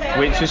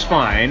 which is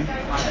fine,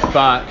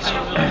 but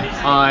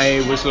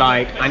I was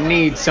like, I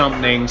need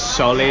something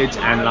solid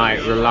and like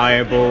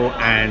reliable,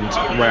 and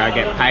where I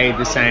get paid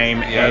the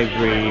same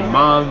every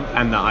month,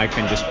 and that I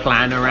can just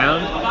plan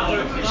around.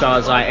 So I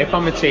was like, if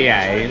I'm a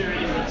TA,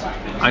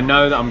 I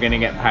know that I'm going to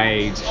get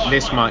paid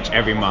this much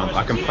every month.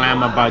 I can plan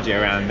my budget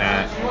around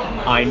that.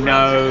 I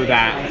know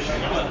that,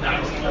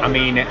 I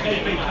mean,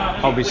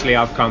 obviously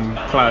I've come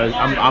close.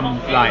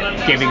 I'm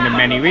like giving them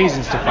many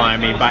reasons to fire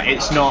me, but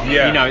it's not,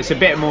 you know, it's a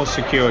bit more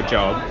secure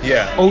job.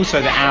 Yeah. Also,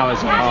 the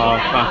hours are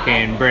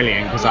fucking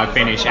brilliant because I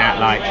finish at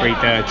like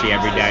 3:30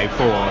 every day,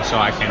 4, so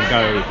I can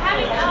go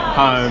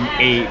home,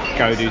 eat,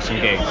 go do some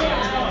gigs.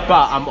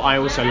 But I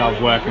also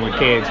love working with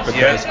kids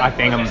because I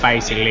think I'm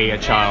basically a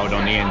child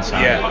on the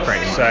inside,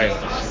 pretty much.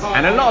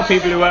 And a lot of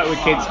people who work with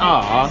kids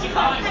are,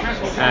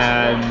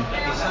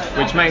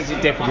 which makes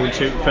it difficult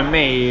for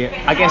me.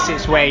 I guess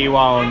it's where you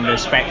are on the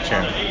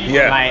spectrum.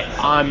 Yeah. Like,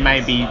 I'm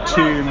maybe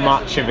too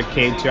much of a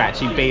kid to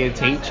actually be a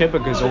teacher,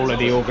 because all of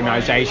the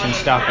organisation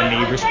stuff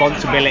and the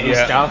responsibility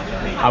stuff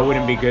I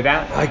wouldn't be good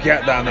at. I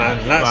get that,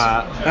 man.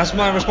 That's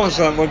my response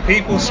to that. When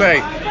people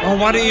say, "Oh,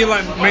 why don't you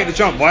make the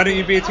jump? Why don't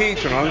you be a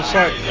teacher?" And I'm just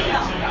like,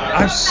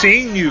 I've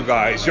seen you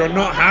guys. You're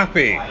not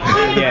happy.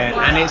 Yeah,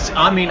 and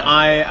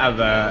I have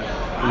a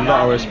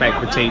lot of respect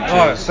for teachers.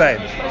 Oh, same.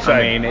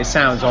 I mean, it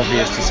sounds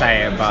obvious to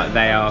say it, but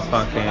they are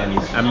fucking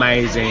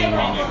amazing.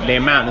 The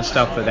amount of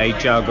stuff that they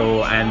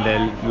juggle and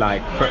the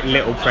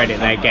little credit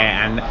they get,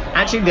 and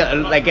actually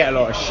they get a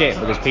lot of shit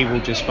because people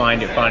just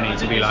find it funny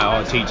to be like,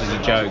 "Oh, teachers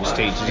are jokes,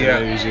 teachers are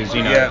losers,"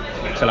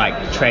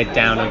 to tread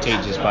down on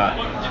teachers. But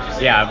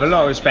yeah, I have a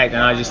lot of respect,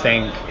 and I just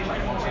think,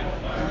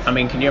 I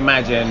mean, can you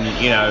imagine,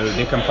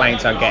 the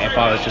complaints I'd get if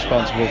I was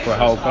responsible for a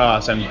whole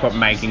class and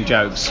making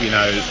jokes,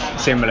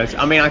 similar to,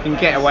 I mean, I can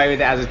get away with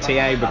it as a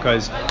TA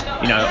because,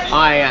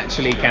 I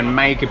actually can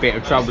make a bit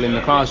of trouble in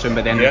the classroom,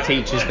 but then the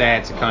teacher's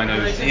there to kind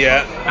of...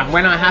 Yeah. And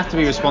when I have to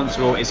be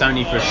responsible, it's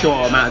only for a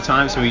short amount of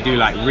time, so we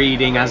do,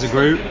 reading as a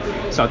group.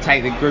 So I'll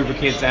take the group of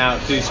kids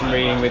out, do some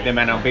reading with them,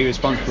 and I'll be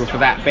responsible for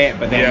that bit,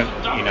 but then,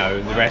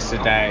 the rest of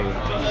the day...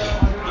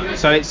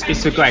 So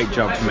it's a great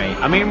job for me.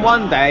 I mean,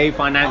 one day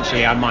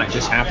financially I might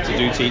just have to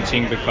do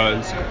teaching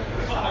because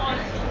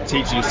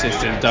teaching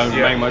assistants don't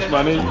make much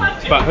money.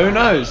 But who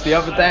knows? The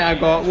other day I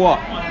got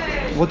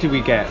what did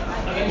we get?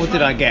 What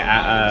did I get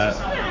at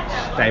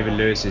David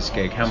Lewis's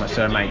gig? How much did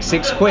I make?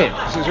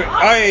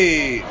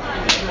 £6.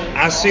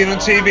 As seen on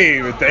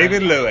TV with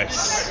David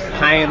Lewis.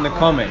 Paying the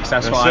comics,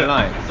 that's what I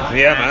like.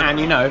 Yeah, man.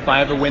 And if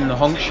I ever win the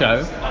honk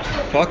show.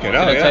 Fucking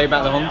hell, Did I tell you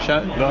about the honk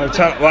show? No,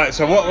 right,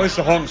 so what was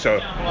the honk show?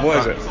 What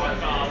is it?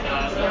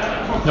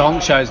 The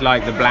honk show is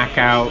like the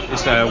blackout.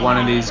 It's one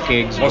of these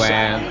gigs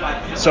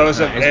it's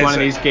one of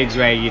these gigs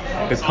where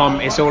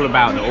it's all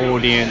about the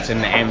audience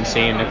and the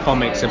MC, and the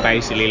comics are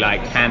basically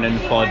like cannon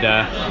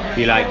fodder.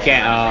 You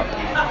get up,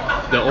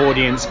 the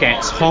audience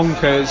gets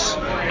honkers,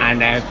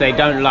 and if they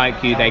don't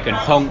like you, they can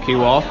honk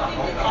you off.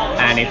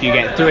 And if you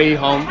get 3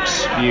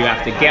 honks, you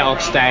have to get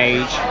off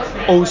stage.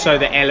 Also,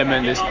 the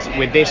element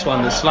with this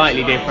one that's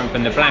slightly different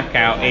from the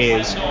blackout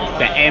is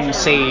the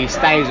MC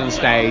stays on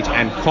stage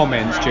and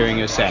comments during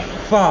your set.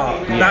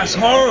 Fuck, that's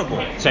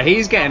horrible. So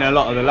he's getting a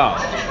lot of the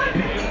laugh.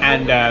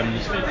 And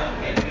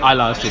I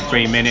lasted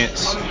 3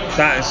 minutes.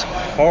 That is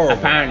horrible.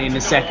 Apparently in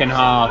the second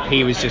half,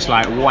 he was just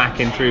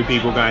whacking through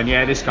people going,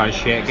 "Yeah, this guy's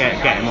shit,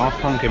 get him off,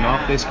 honk him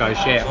off, this guy's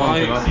shit, honk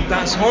him off."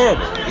 That's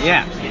horrible.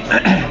 Yeah.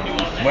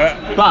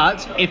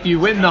 But if you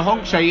win the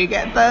honk show, you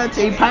get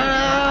 £30.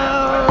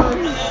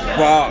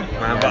 Fuck,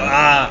 man.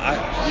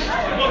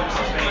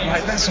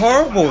 But that's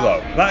horrible,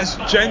 though. That's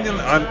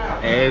genuinely...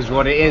 It is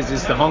what it is.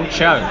 It's the honk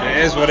show. It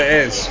is what it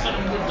is.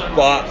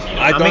 But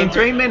I mean,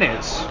 3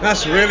 minutes.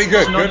 That's really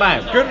good. It's not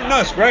bad. Good. No,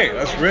 it's great.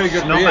 That's really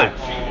good. Not bad.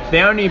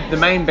 The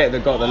main bit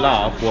that got the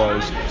laugh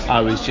was I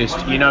was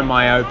just,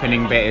 my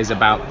opening bit is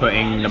about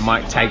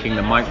taking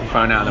the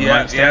microphone out of the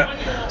mic stand.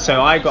 Yeah.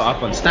 So I got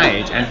up on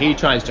stage and he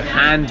tries to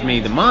hand me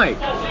the mic,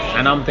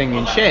 and I'm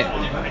thinking, shit,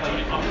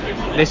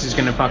 this is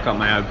going to fuck up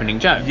my opening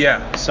joke.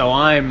 Yeah. So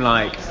I'm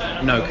like,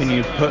 no, can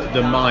you put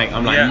the mic?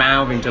 I'm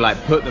mouthing to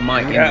put the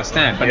mic in the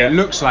stand, but it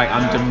looks like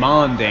I'm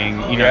demanding,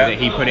 that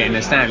he put it in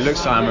the stand. It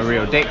looks like I'm a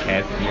real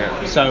dickhead.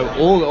 Yeah. So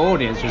all the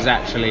audience was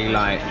actually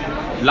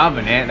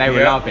loving it. They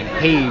were laughing.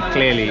 He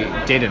clearly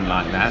didn't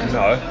like that.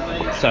 No.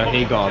 So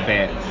he got a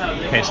bit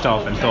pissed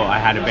off and thought I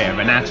had a bit of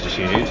an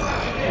attitude.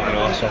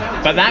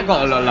 But that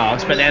got a lot of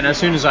laughs. But then as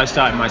soon as I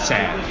started my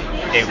set,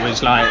 it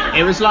was like,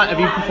 have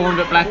you performed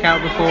at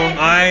Blackout before?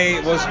 I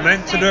was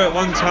meant to do it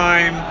one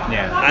time.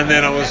 Yeah. And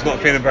then I was not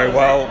feeling very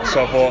well,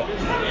 so I thought,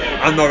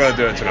 I'm not going to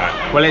do it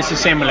tonight. Well, it's a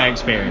similar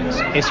experience.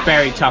 It's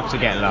very tough to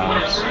get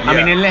laughs. I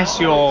mean, unless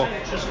you're,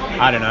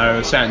 I don't know,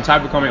 a certain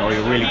type of comic or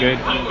you're really good,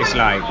 it's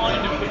like,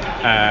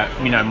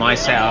 my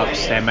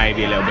setups, they're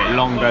maybe a little bit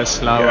longer,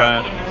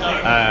 slower.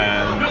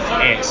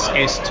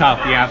 It's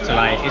tough. You have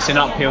to it's an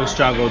uphill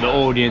struggle. The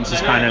audience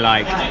is kind of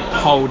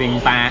holding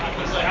back.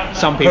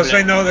 Some people, because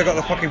they know they've got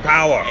the fucking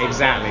power.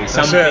 Exactly.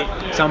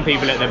 Some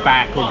people at the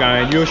back were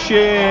going, "You're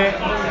shit."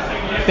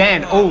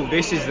 Then,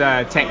 this is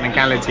the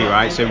technicality,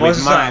 right? So was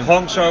this at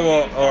honk show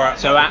or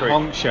at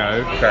honk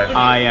show,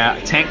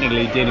 I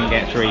technically didn't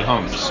get 3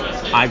 honks.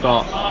 I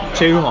got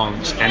 2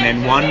 honks, and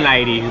then one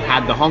lady who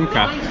had the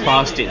honker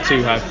passed it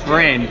to her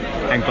friend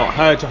and got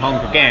her to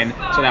honk again.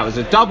 So that was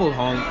a double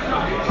honk.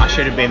 I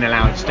should have been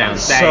allowed to stay on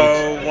stage.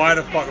 So why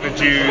the fuck did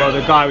you? Well,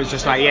 the guy was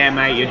just like, "Yeah,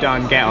 mate, you're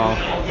done. Get off."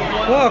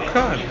 What a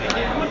cunt.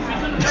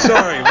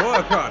 Sorry, what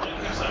a cunt.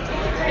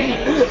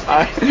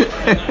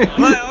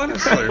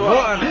 Honestly,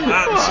 what an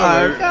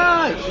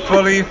absolute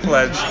fully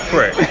fledged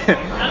prick.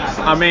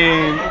 I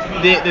mean,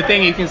 the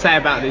thing you can say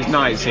about these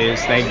nights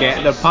is they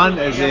get the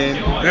punters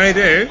in. They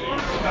do.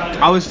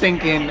 I was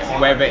thinking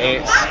whether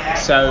it's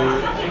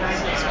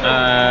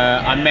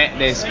I met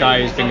this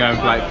guy who's been going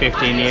for like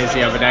 15 years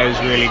the other day. It was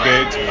really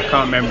good. I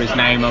can't remember his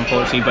name,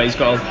 unfortunately, but he's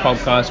got a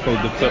podcast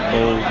called The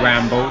Football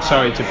Ramble.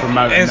 Sorry to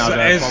promote another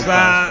podcast. Is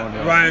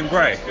that Ryan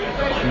Gray?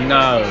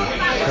 No.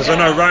 Because I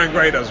know Ryan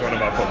Gray does one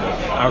about football.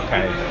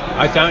 Okay.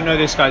 I don't know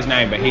this guy's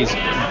name, but he's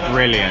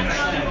brilliant.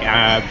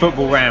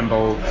 Football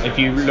Ramble. If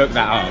you look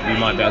that up, you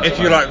might be able to If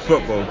you like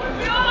football.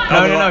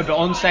 No, but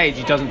on stage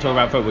he doesn't talk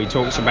about football. He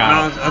talks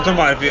about. I'm talking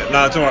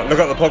about look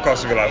up the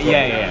podcast if you like football.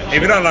 Yeah.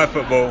 If you don't like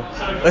football,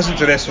 listen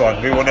to this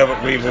one. We will.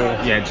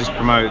 Yeah, just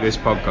promote this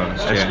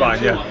podcast. It's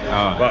fine. Yeah.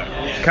 Oh. But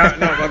carry on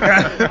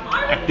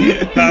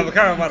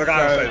about the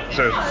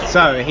guy.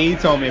 So he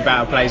told me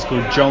about a place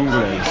called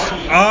Jongleurs.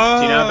 Oh.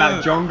 Do you know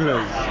about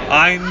Jongleurs?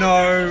 I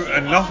know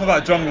enough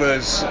about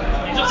Jongleurs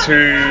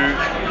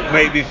to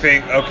make me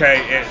think,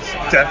 okay, it's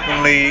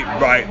definitely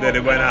right that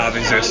it went out of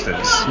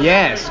existence.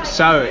 Yes.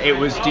 So it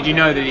was. Did you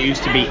know that it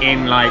used to be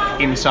in like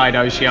inside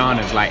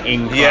Oceanas, like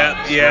in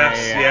clubs?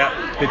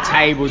 Yeah. The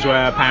tables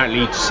were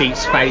apparently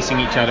seats facing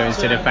each other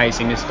instead of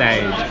facing the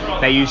stage.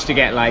 They used to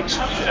get like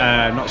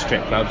not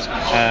strip clubs,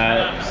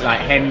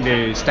 like hen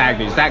do's, stag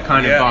do's, that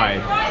kind of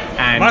vibe.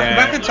 And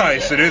McIntyre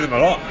used to do them a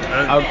lot.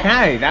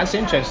 Okay, that's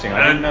interesting.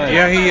 I didn't know.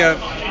 Yeah,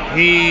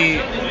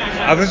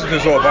 I've listened to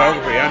his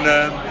autobiography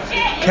and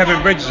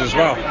Kevin Bridges as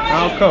well.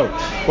 Oh, cool.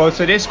 Well,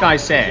 so this guy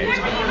said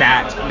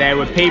that there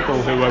were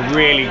people who were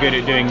really good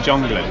at doing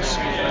jongleurs.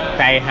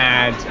 They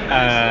had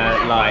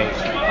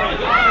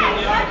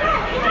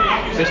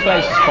this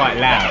place is quite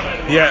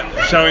loud. Yeah,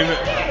 showing. Do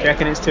you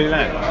reckon it's too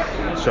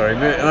loud? Sorry,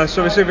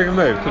 shall we see if we can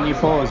move? Can you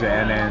pause it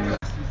and then?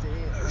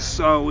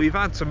 So we've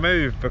had to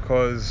move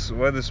because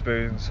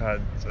Weatherspoons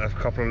had a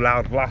couple of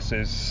loud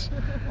glasses.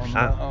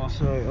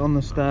 On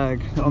the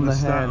stag, on the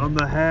hen. On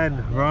the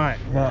hen, right.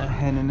 Yeah,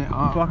 henning it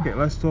up. Fuck it,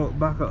 let's go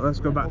back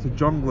to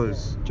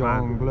jongleurs.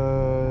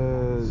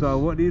 Jongleurs. So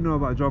what do you know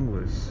about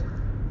jongleurs?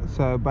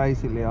 So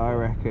basically I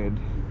reckon,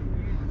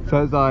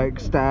 so it's like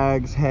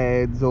stags,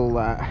 heads, all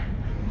that.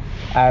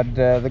 And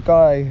the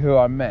guy who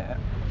I met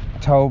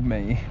told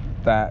me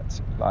that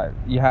like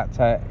you had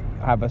to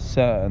have a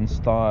certain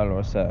style or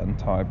a certain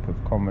type of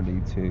comedy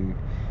to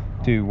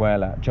do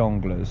well at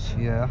jongleurs.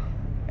 Yeah.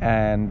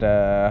 And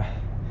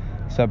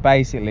so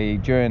basically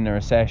during the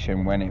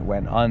recession when it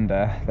went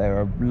under, there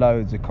were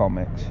loads of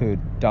comics who'd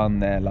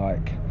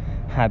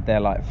had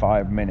their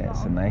 5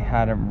 minutes and they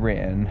hadn't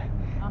written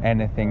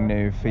anything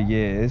new for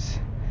years,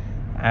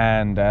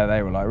 and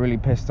they were like really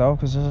pissed off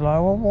because it was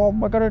like, well, what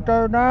am I gonna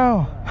do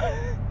now?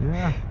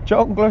 Yeah.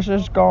 Jongleurs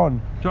is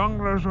gone.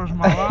 Jongleurs was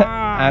my life.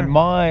 And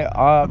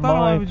I don't know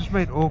why we just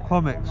made all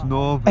comics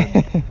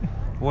northern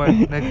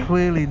when they're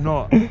clearly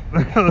not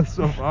because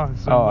of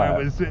us and where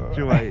we're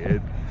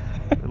situated.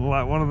 And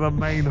like one of the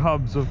main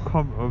hubs of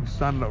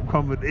stand-up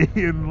comedy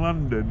in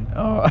London.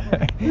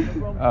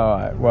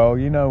 Alright, well,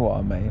 you know what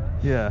I mean.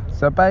 Yeah.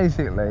 So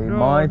basically,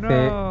 my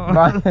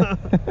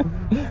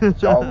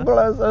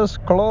Jongleurs is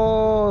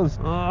closed.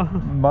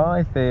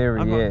 My theory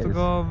I've got to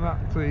go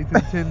back to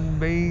eating tin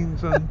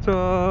beans and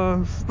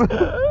toast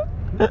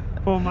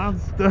for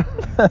Master.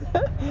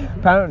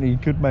 Apparently, you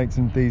could make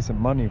some decent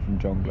money from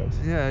Jongleurs.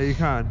 Yeah, you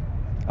can.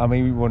 I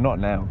mean, well, not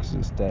now because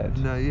it's dead.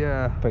 No,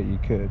 yeah. But you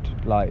could,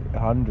 like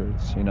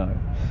hundreds, you know.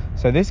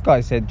 So this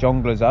guy said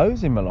Jongleurs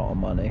owes him a lot of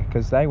money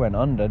because they went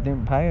under,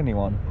 didn't pay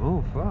anyone.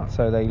 Oh, fuck.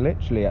 So they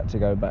literally had to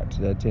go back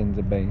to their tins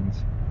of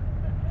beans.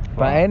 Fuck.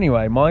 But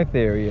anyway, my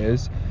theory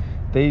is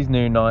these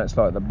new nights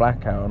like the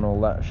Blackout and all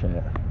that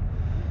shit,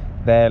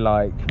 they're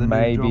like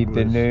maybe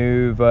the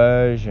new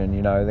version,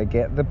 you know. They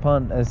get the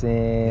punters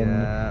in.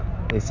 Yeah.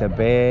 It's a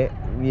bit,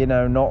 you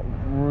know, not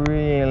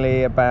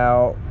really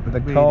about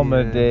the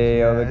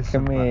comedy or the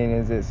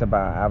comedians. It's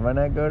about having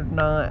a good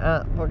night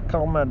at the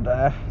comedy.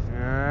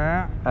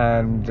 Yeah.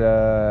 And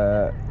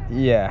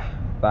yeah,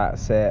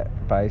 that's it.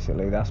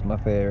 Basically, that's my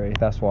theory.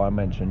 That's why I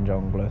mentioned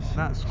jongleurs.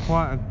 That's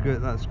quite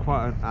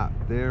an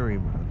apt theory,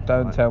 man.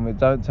 Don't tell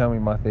me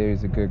my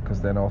theories are good,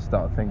 because then I'll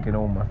start thinking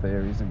all my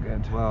theories are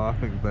good. Well, I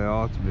think they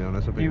are, to be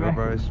honest. I think you're a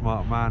very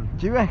smart man.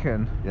 Do you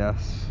reckon?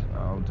 Yes.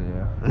 Oh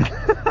dear.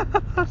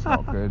 That's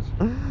not good.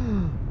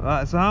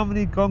 Right, so how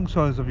many gong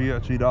shows have you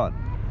actually done?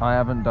 I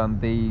haven't done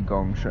the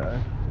gong show.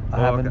 I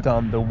haven't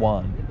done the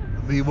one.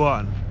 The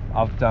one?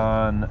 I've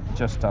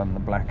just done the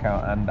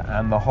Blackout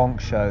and the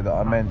Honk show that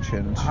I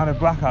mentioned. How did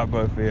Blackout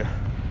go for you?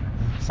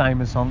 Same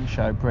as Honk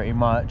show, pretty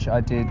much. I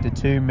did the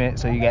 2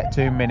 minutes, so you get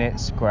 2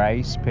 minutes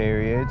grace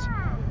period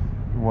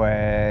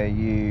where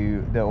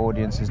the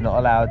audience is not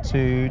allowed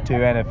to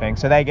do anything.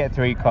 So they get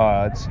 3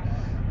 cards,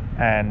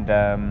 and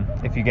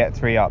if you get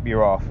 3 up,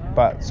 you're off.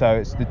 But so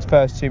it's the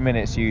first 2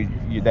 minutes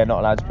they're not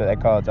allowed to put their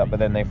cards up, but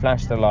then they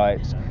flash the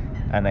lights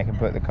and they can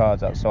put the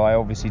cards up. So I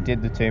obviously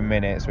did the 2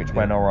 minutes, which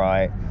went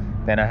alright.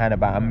 Then I had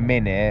about a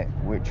minute,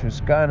 which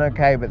was going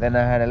okay, but then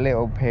I had a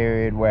little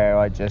period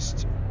where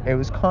it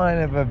was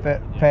kind of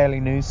a fairly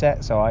new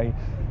set, so I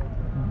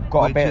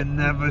got which a bit. you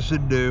never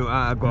should do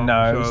at a gong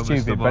No, show, it's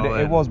Mr. stupid, but it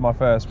Mullen. was my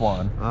first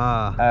one.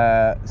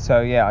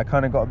 So yeah, I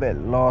kind of got a bit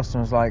lost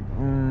and was like,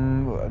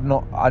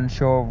 not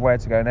unsure of where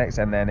to go next,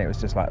 and then it was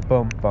just like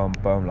boom, boom,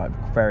 boom, like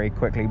very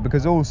quickly.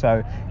 Because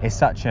also it's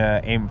such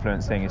a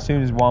influence thing. As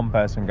soon as one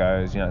person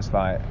goes, it's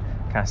like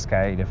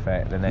cascade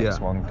effect. The next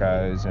one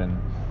goes, and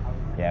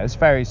yeah, it was a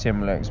very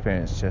similar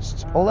experience.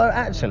 Just although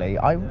actually,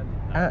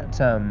 at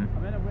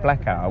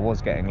Blackout I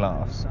was getting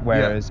laughs,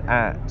 whereas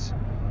at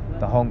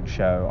the Honk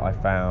show I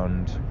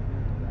found,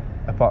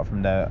 apart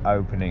from the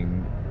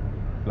opening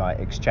like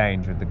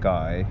exchange with the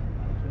guy,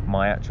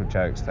 my actual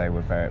jokes, they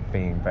were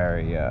being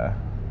very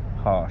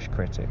harsh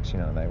critics.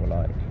 They were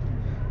like,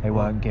 they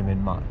weren't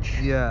giving much.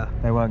 Yeah.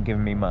 They weren't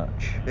giving me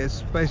much.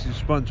 It's basically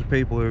just a bunch of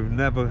people who've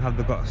never had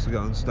the guts to get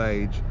on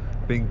stage,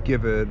 being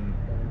given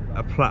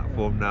a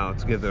platform now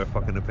to give their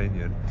fucking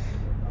opinion.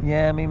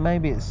 Yeah, I mean,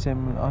 maybe it's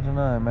similar. I don't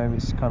know. Maybe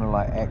it's kind of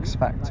like X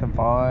Factor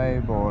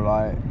vibe, or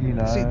like,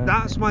 See,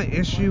 that's my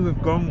issue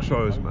with gong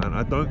shows, man.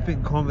 I don't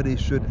think comedy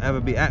should ever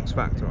be X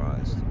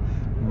Factorized.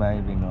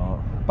 Maybe not.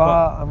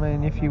 But I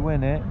mean, if you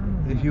win it,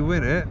 you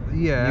win,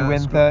 you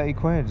win 30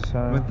 quid.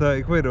 So win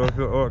 30 quid, or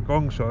at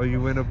gong show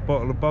you win a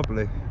bottle of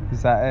bubbly.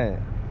 Is that it?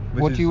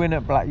 What do you win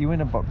at Black? You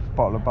win a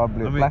bottle of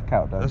bubbly at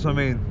Blackout, don't that's you? What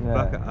I mean.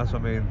 Yeah. That's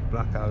what I mean.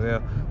 Blackout.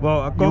 Yeah.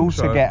 Well, at gong You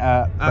also show, get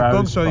a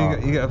gong show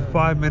you get a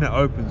 5-minute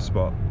open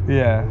spot.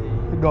 Yeah,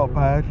 not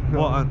bad.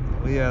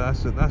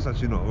 That's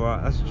actually not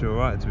right. That's actually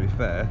alright, to be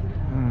fair.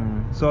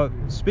 So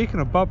speaking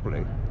of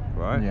bubbly,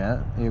 right?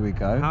 Yeah. Here we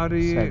go.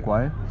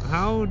 Segue.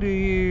 How do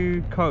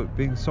you cope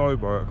being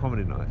sober at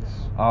comedy nights?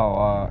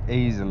 Oh,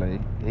 easily,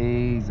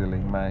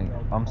 mate.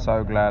 I'm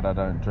so glad I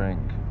don't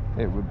drink.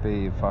 It would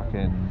be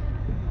fucking.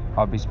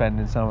 I'd be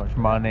spending so much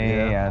money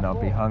and I'd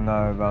be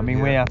hungover. I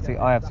mean,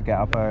 I have to get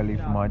up early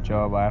for my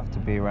job. I have to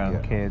be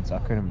around kids. I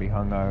couldn't be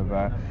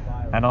hungover.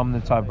 And I'm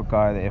the type of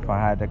guy that if I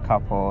had a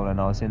couple and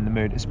I was in the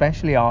mood,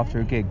 especially after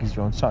a gig, because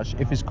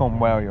if it's gone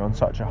well, you're on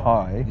such a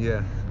high.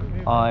 Yeah.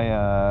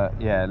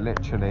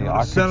 Literally.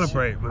 I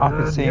celebrate, man. I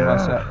could see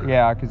myself.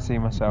 Yeah, I could see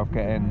myself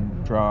getting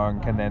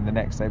drunk, and then the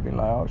next day being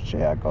like, oh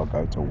shit, I gotta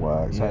go to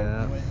work. So,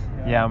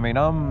 yeah, I mean,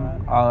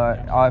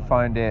 I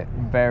find it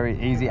very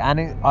easy, and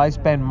I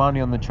spend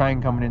money on the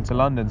train coming into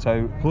London.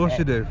 So of course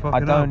you do.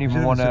 I don't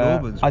even want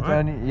to. I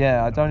don't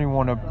even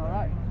want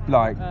to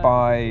like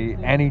buy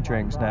any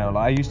drinks now.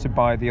 Like I used to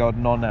buy the odd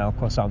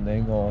non-alc or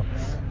something,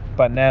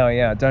 but now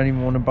I don't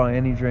even want to buy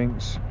any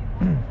drinks.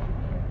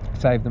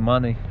 Save the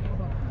money.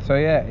 So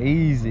yeah,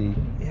 easy.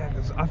 Yeah,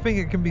 because I think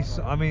it can be.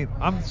 I mean,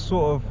 I'm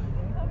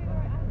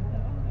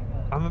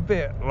a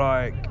bit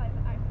like,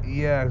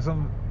 because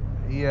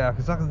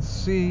I can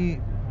see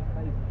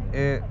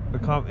it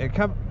become.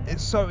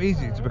 It's so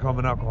easy to become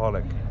an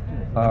alcoholic.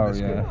 Oh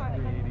yeah.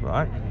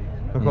 Right.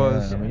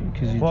 Because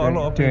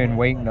you're doing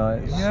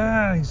weeknights.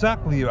 Yeah,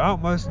 exactly. You're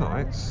out most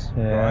nights.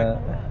 Yeah. Right.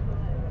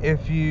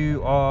 If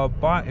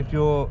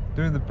you're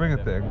doing the bringer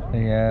thing,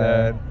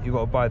 then you got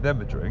to buy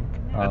them a drink,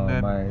 and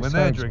then mate, when it's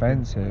they're so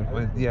drinking, expensive.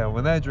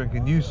 when they're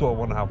drinking, you sort of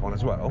want to have one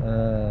as well.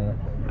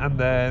 And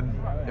then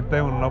if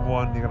they want another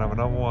one, you're gonna have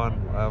another one,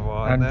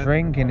 whatever. And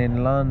drinking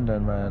in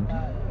London, man,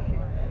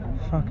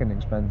 fucking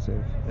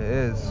expensive. It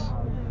is.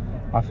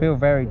 I feel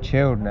very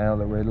chilled now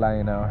that we're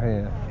laying out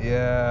here.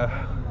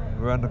 Yeah.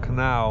 Around the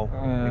canal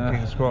in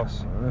King's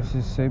Cross. This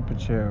is super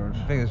chilled.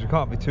 The thing is, we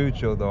can't be too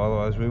chilled though,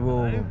 otherwise we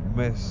will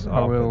miss. I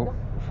will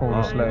fall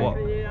asleep.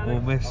 We'll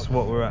miss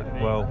what we're at.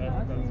 Well,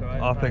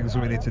 our things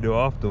we need to do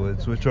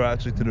afterwards, which are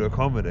actually to do a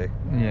comedy.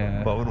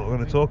 Yeah. But we're not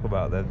going to talk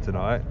about them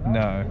tonight.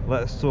 No.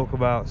 Let's talk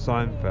about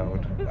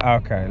Seinfeld.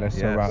 Okay, let's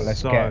talk about.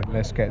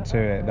 Let's get to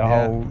it.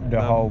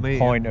 The whole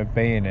point of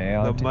being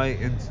here.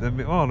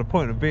 The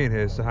point of being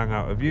here is to hang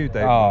out with you,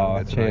 Dave.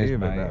 Oh, cheers,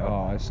 mate.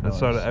 It's nice. And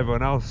so that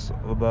everyone else,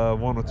 the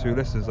 1 or 2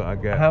 listeners that I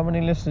get. How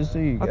many listeners do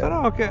you get? I don't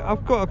know.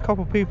 I've got a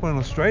couple people in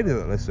Australia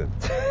that listen.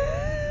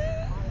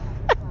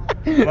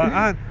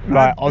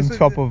 On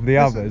top of the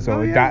others,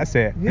 that's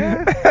it?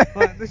 Yeah.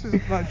 This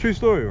is true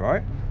story,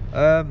 right?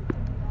 I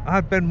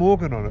had Ben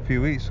Morgan on a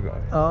few weeks ago.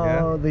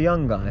 Oh, the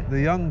young guy.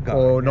 The young guy.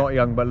 Or not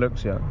young, but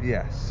looks young.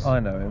 Yes. I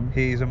know him.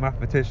 He's a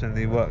mathematician and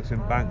he works in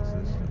banks.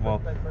 He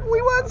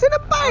works in a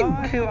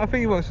bank? I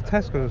think he works for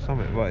Tesco or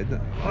something. But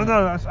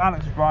no, that's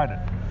Alex Bryden.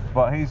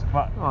 But he's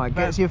Alright,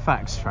 get your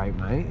facts straight,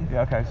 mate.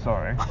 Yeah, okay,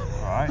 sorry.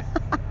 Alright.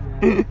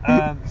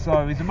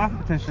 So he's a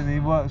mathematician. He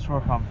works for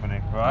a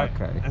company, right?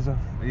 Okay. As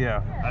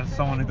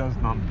someone who does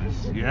numbers.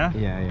 Yeah.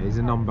 Yeah. He's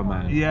a number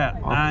man. Yeah.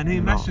 And he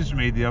messaged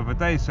me the other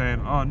day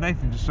saying, "Oh,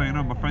 Nathan, just so you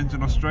know, my friends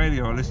in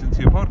Australia are listening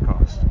to your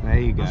podcast." There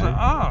you go. I was like,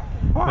 "Oh,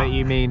 fuck." But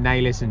you mean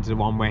they listened to the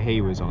one where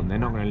he was on? They're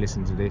not going to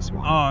listen to this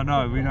one. Oh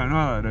no, we don't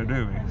know that,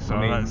 do we? So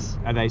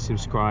are they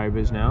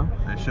subscribers now?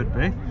 They should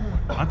be.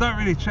 I don't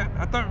really check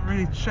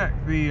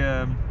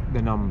the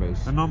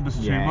numbers. The numbers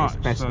too much.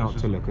 It's best not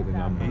to look at the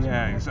numbers.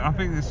 Yeah, I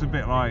think it's a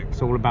bit like.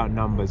 It's all about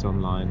numbers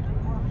online.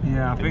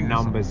 Yeah, I think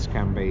numbers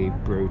can be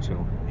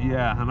brutal.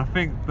 Yeah, and I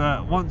think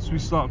that once we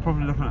start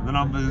properly looking at the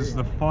numbers,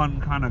 the fun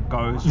kind of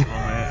goes from it,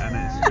 and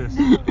it's just.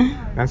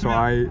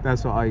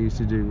 That's what I used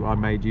to do. I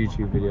made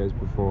YouTube videos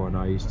before, and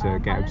I used to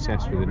get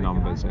obsessed with the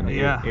numbers, and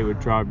it would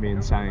drive me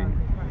insane.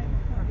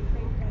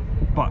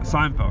 But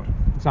Seinfeld.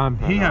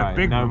 He had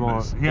big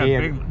numbers.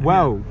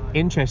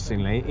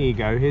 Interestingly,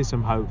 Ego, here's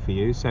some hope for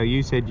you. So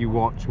you said you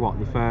watched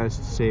the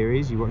first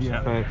series? You watched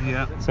the first.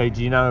 Yeah. So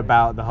do you know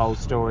about the whole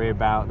story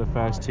about the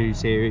first two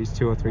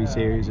or three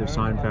series of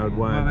Seinfeld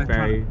weren't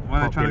very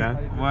popular?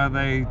 Were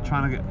they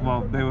trying to get?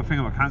 Well, they were thinking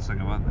about cancelling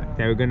it, weren't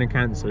they? They were going to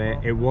cancel it.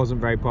 It wasn't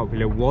very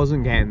popular.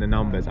 Wasn't getting the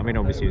numbers. I mean,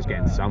 obviously, it was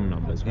getting some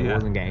numbers, but it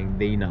wasn't getting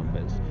the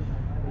numbers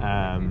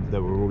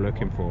that we're all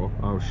looking for.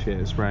 Oh shit!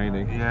 It's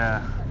raining.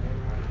 Yeah.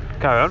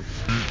 Carry on.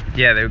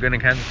 Yeah, they were going to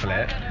cancel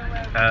it,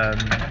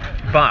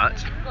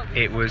 but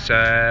it was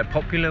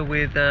popular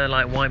with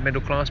like white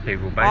middle class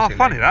people, basically. Oh,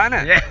 funny that,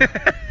 isn't it?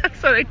 Yeah,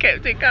 so they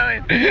kept it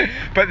going.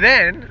 But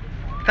then,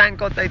 thank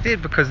God they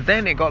did, because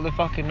then it got the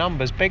fucking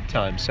numbers big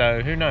time.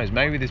 So who knows?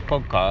 Maybe this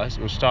podcast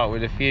will start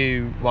with a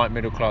few white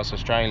middle class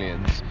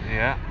Australians.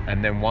 Yeah.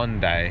 And then one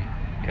day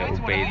it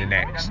will be the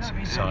next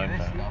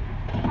Seinfeld.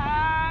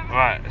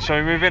 Right. Shall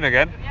we move in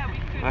again?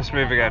 Let's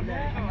move again.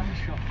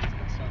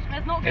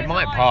 It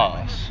might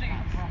pass.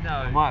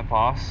 No. It might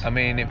pass. I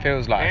mean, it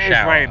feels like a It is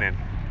shower. raining.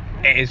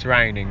 It is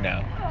raining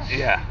now.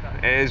 Yeah,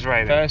 it is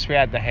raining. First we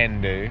had the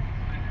hen do,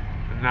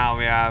 And now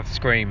we have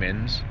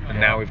screamings, and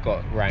now we've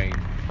got rain.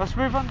 Let's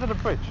move under the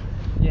bridge.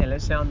 Yeah,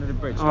 let's sit under the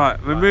bridge.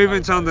 Alright, we're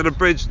moving to under the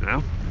bridge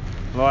now.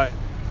 Like,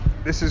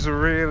 this is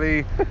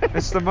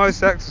it's the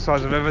most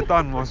exercise I've ever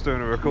done whilst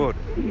doing a record.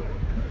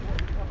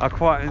 I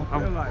feel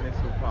like this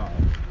will pass.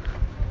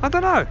 I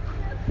don't know.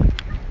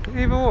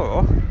 Either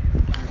or,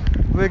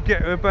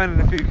 we're burning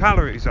a few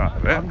calories out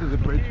of it. Under the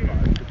bridge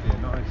vibe could be a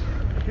nice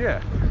one.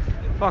 Yeah.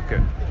 Fuck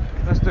it.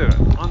 Let's do it.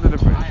 Under the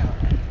bridge.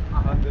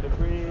 Under the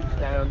bridge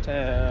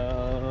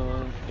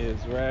downtown is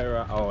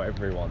where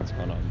everyone's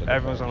gone under the bridge.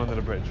 Everyone's on under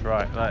the bridge,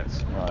 right,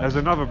 let's. Right. There's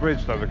another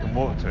bridge that we can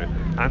walk to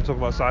and talk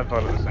about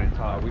Seinfeld at the same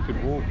time. We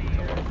could walk.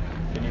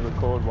 Can you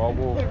record while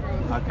walking?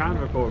 I can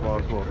record while I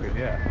was walking,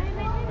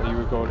 yeah. Are you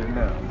recording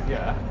now?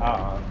 Yeah.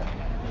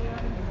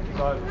 Okay.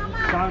 So,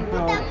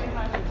 Seinfeld.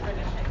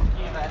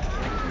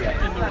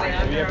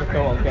 Have you ever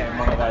thought of getting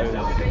one of those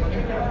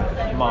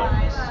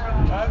mics?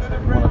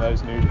 One of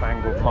those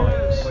newfangled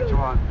mics? Which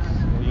ones?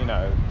 You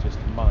know, just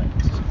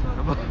mics.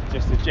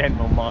 Just a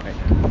general mic.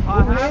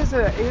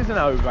 Here's an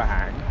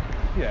overhang.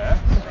 Yeah.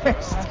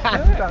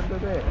 Stand under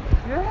this.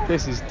 Yeah.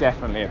 This is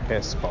definitely a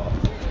piss spot.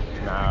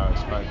 No,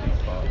 smoking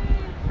spot.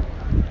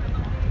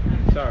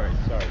 Sorry.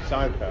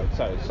 Seinfeld.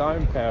 So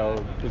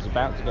Seinfeld was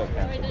about to get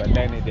cancelled, but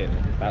then it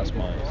didn't. That's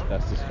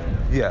the story.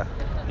 Yeah.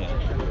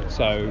 Yeah.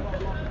 So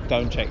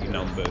don't check your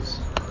numbers.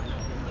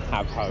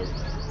 Have hope.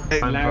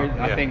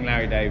 I think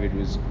Larry David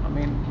was, I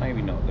mean,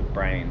 maybe not the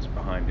brains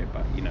behind it,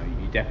 but you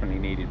definitely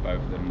needed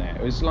both of them there.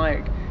 It was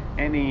like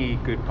any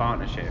good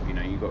partnership.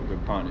 You got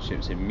good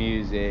partnerships in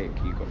music,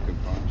 you got good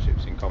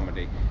partnerships in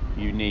comedy.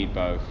 You need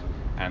both,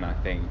 and I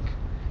think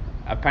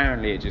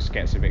apparently it just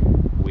gets a bit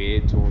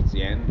weird towards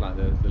the end, like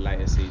the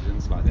later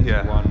seasons. Like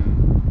there's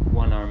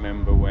one I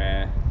remember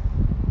where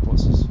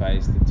what's his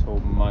face, the tall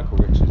Michael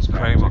Richards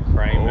character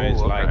Kramer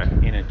is like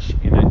in a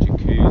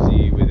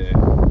jacuzzi with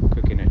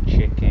cooking a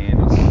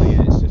chicken or something,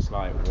 and it's just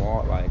like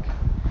what, like,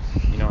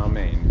 you know what I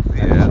mean?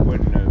 That just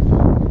wouldn't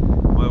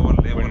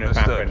have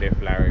happened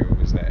if Larry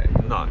was there.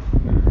 No.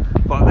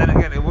 But then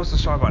again, it was a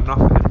show about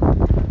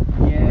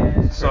nothing.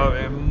 Yeah. So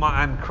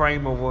and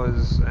Kramer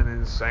was an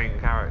insane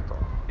character.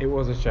 It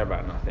was a show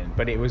about nothing,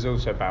 but it was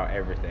also about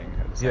everything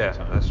at the same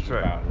time. That's it was true.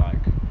 About like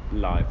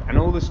life and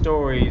all the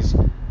stories.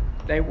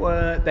 They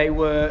were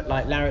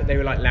like Larry. They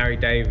were like Larry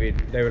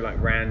David. They were like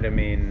random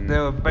in. It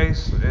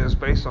was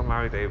based on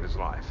Larry David's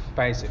life,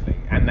 basically,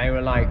 and they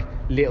were like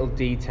little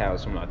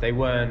details from life. They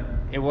weren't.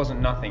 It wasn't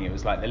nothing. It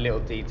was like the little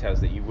details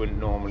that you wouldn't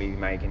normally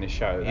make in a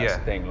show. That's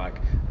the thing. Like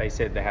they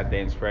said, they had the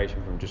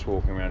inspiration from just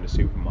walking around a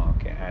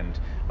supermarket and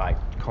like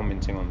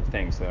commenting on the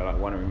things. So they're like,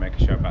 why don't we make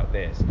a show about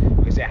this?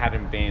 Because it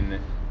hadn't been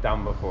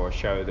done before. A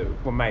show that,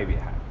 well, maybe it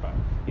had, but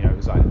it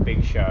was like a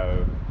big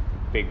show,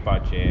 big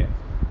budget.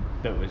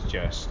 That was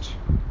just,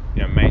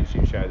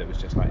 mainstream show that was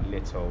just like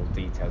little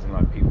details and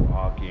like people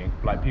arguing,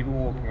 like people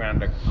walking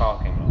around a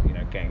parking lot,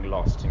 getting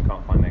lost and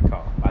can't find their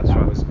car. Like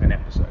that was an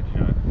episode,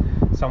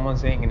 Someone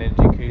sitting in a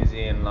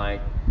jacuzzi and like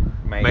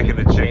making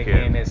a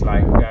chicken is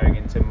like going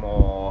into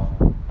more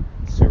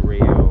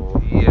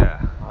surreal.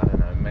 Yeah. I don't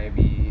know,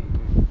 maybe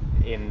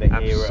in the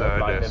Absurdist. era of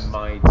like the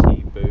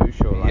Mighty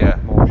Boosh or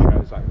like more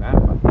shows like that,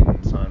 but in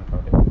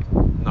Seinfeld it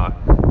wasn't. No,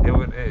 it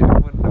wouldn't have.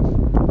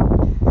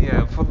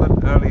 Yeah, for the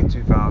early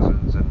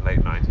 2000s and late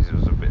 90s, it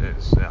was a bit.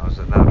 That would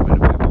have been a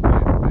bit of a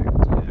weird thing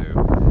to do.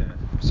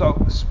 Yeah.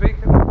 So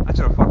speaking,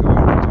 actually, fuck it, we're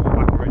going to talk about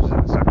Michael Richards in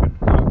a second.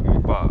 Okay.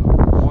 But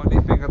what do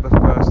you think of the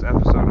first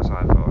episode of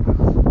Seinfeld?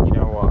 You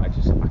know what? I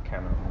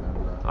cannot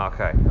remember.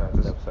 Okay.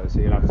 First episode, so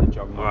you'll have to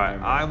jog my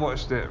memory. I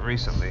watched it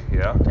recently.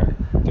 Yeah. Okay.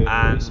 Doing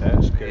the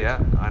research. Good. Yeah,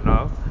 I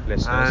know.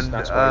 Listeners, and,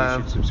 that's why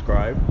you should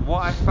subscribe.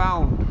 What I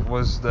found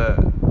was that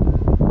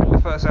the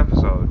first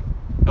episode,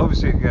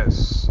 obviously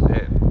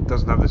it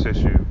doesn't have this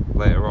issue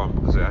later on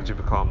because it actually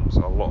becomes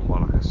a lot more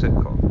like a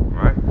sitcom,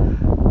 right?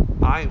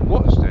 I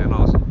watched it and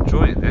I was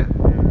enjoying it,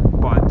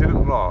 but I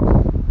didn't laugh.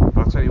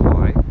 I'll tell you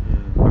why.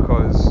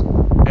 Because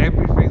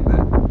everything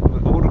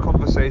all the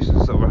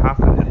conversations that were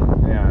happening,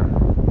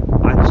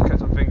 I just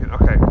kept on thinking,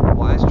 okay,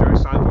 why is Jerry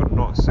Seinfeld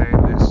not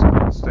saying this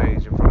on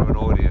stage in front of an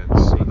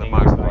audience with the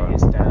microphone? Like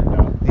his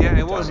stand-up. Yeah,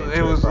 it was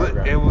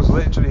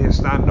literally his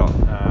stand-up.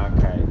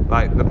 Okay.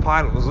 Like the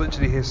pilot was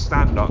literally his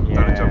stand-up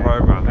done into a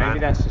program. Maybe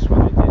that's just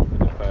what they did for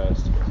the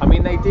first. I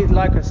mean, they did,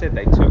 like I said,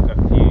 they took a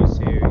few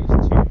series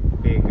to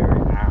figure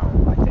it out,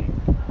 I think.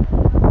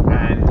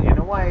 And in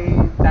a way,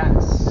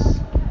 that's.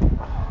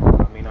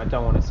 I mean, I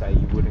don't want to say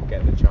you wouldn't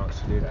get the chance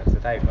to do that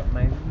today, but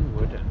maybe you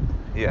wouldn't.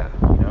 Yeah.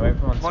 You know,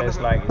 everyone says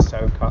like it's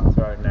so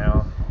cutthroat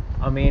now.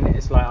 I mean,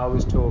 it's like I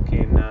was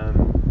talking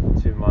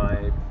to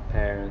my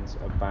parents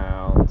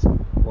about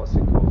what's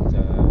it called,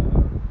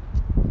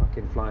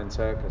 fucking Flying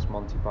Circus,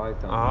 Monty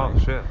Python. Oh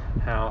right? shit.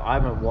 How I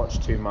haven't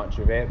watched too much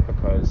of it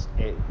because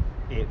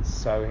it's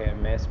so hit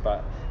and miss,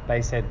 but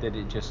they said that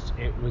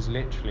it was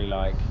literally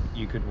like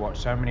you could watch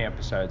so many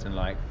episodes and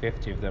like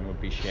 50 of them would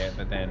be shit,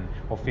 but then,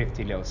 or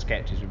 50 little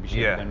sketches would be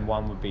shit, but then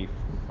one would be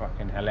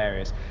fucking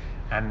hilarious.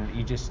 And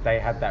they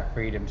had that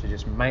freedom to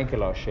just make a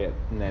lot of shit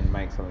and then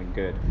make something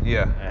good.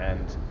 Yeah.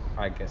 And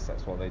I guess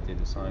that's what they did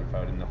with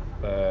Seinfeld. In the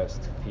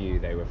first few,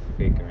 they were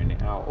figuring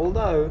it out.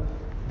 Although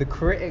the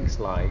critics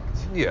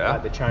liked,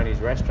 like the Chinese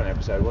restaurant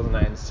episode, wasn't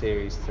that in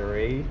series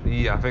 3?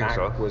 Yeah, I think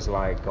so. That was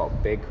like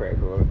got big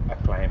critical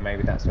acclaim.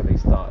 Maybe that's where they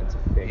started to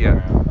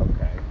figure out,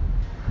 okay,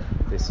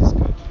 this is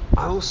good.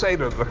 I will say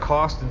that the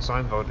cast in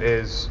Seinfeld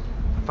is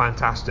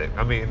fantastic.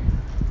 I mean,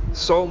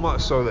 so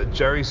much so that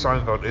Jerry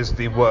Seinfeld is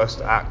the worst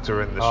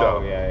actor in the show.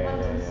 Oh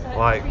yeah.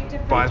 Like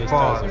by He just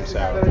far. does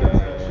himself.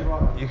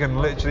 Yeah. You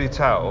can literally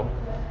tell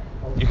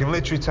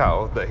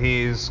that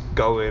he is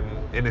going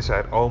in his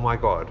head, oh my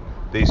god,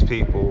 these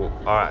people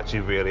are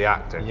actually really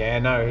acting. Yeah,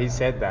 no, he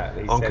said that.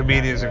 On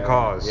Comedians in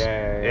Cars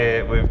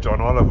Yeah. with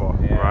John Oliver,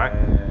 right?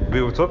 Yeah.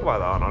 We will talk about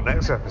that on our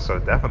next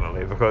episode,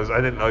 definitely, because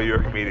I didn't know you were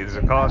a Comedians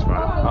in Cars fan.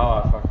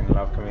 Oh, I fucking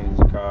love Comedians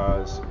in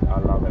Cars. I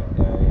love it.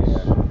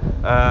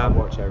 Yeah. I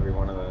watch every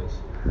one of those.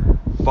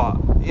 But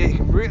yeah, you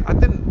can I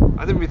didn't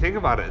really think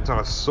about it until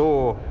I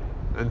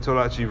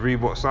actually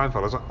rewatched Seinfeld.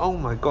 I was like, oh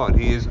my god,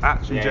 he is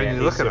actually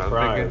genuinely looking at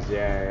him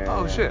thinking,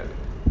 oh shit,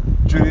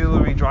 Julia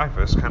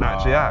Louis-Dreyfus can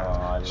actually act.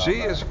 I love She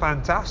her. is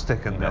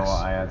fantastic in this. You know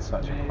what? I had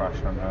such a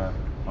crush on her.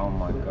 Oh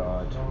my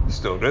god.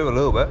 Still do a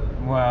little bit.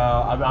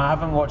 Well, I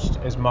haven't watched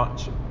as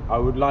much. I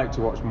would like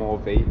to watch more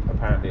Veep.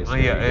 Apparently, it's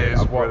really good.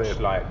 I've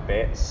watched like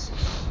bits,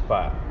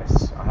 but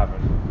I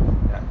haven't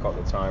got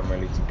the time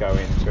really to go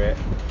into it.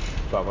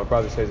 But my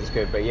brother says it's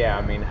good. But yeah,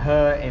 I mean,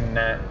 her in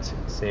that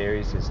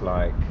series is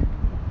like.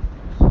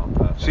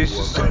 She's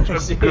just such a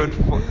good.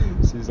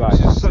 She's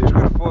such a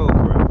good foil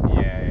for him.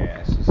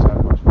 Yeah. She's so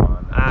much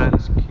fun. And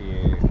she's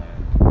cute.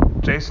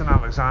 And Jason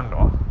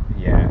Alexander.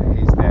 Yeah,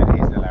 he's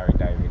the Larry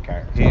David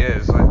character. He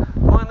is like,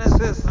 what is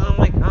this? Oh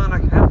my god, I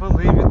can't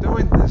believe you're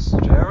doing this,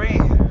 Jerry.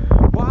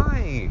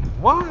 Why?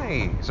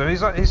 So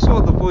he's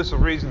sort of the voice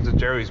of reason to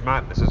Jerry's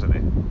madness, isn't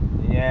he?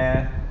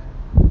 Yeah.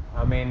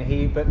 I mean,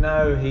 he's the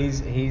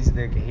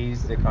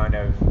kind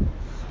of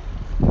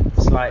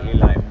slightly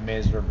like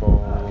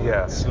miserable,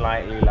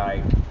 slightly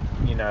like,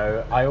 you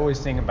know, I always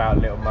think about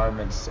little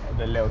moments,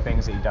 the little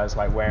things that he does,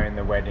 like wearing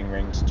the wedding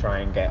ring to try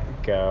and get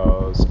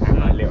girls,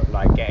 and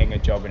like getting a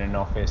job in an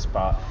office,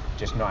 but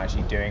just not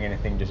actually doing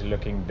anything, just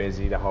looking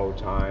busy the whole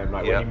time.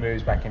 Like when he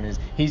moves back in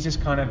he's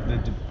just kind of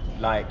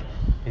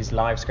his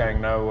life's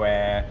going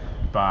nowhere,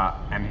 but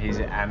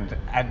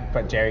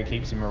Jerry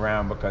keeps him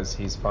around because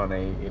he's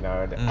funny, you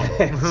know.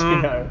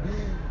 You know,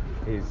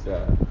 he's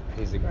a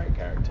great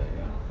character.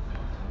 Yeah.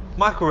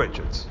 Michael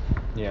Richards.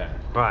 Yeah.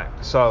 Right.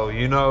 So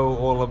you know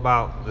all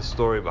about the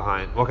story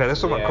behind. Okay,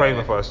 let's talk about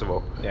Kramer first of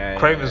all.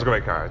 Kramer's a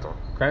great character.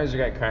 Kramer's a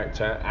great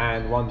character,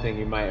 and one thing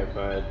you may have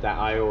heard that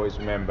I always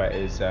remember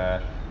is so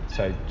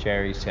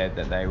Jerry said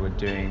that they were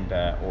doing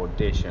the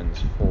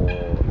auditions for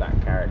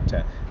that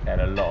character. They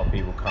had a lot of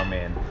people come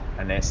in,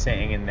 and they're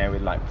sitting in there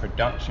with like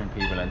production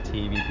people and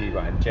TV people,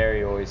 and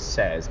Jerry always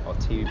says, "Oh,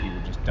 TV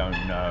people just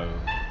don't know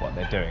what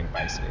they're doing,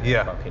 basically.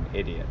 They're fucking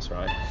idiots,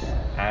 right?"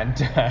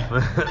 And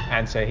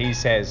and so he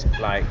says,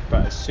 like,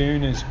 but as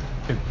soon as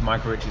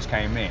Michael Richards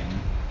came in,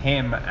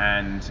 him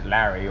and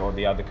Larry, or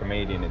the other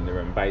comedian in the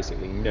room,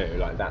 basically knew,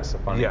 like, that's the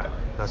funny guy.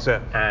 That's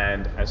it.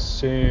 And as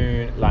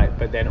soon, like,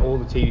 but then all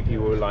the TV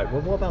people were like,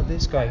 well, what about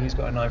this guy? He's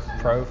got a nice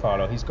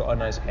profile, or he's got a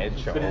nice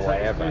headshot, or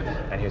whatever.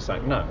 And he was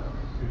like, no,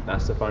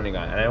 that's the funny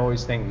guy. And I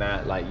always think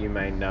that, like, you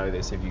may know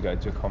this if you go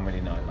to a comedy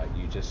night, like,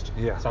 you just,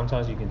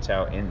 sometimes you can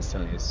tell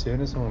instantly, as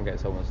soon as someone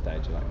gets up on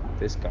stage, you're like,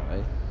 this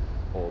guy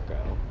or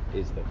girl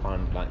is the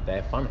fun, like,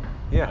 they're funny.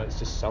 You know, it's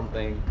just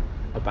something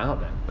about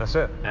them. That's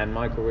it. And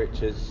Michael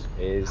Richards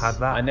had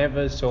that. I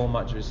never saw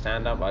much of his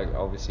stand-up.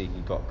 Obviously,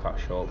 he got cut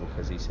short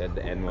because he said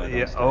the N-word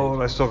on stage. Oh,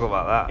 let's talk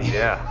about that.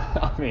 Yeah.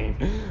 I mean,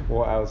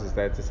 what else is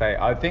there to say?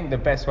 I think the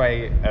best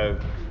way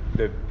of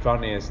the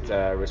funniest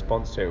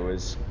response to it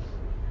was,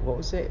 what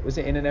was it? Was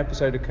it in an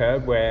episode of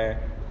Curb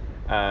where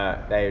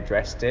they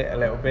addressed it a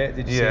little bit.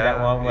 Did you see that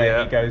one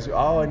where he goes,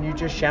 "Oh, and you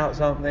just shout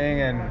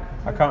something," and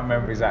I can't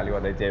remember exactly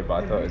what they did,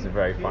 but I thought it was a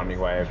very funny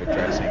way of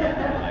addressing it.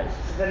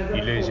 Like,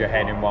 you lose your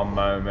head in one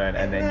moment,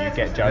 and then you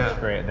get judged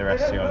for it the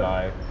rest of your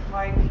life.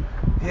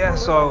 Yeah.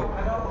 So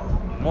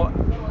what?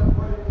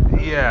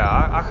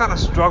 Yeah, I kind of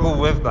struggle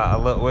with that a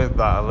little.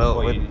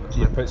 What,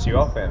 it puts you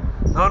off him?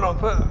 No,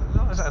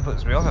 it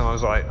puts me off him. I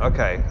was like,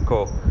 okay,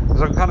 cool.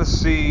 Because I can kind of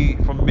see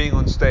from being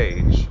on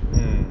stage.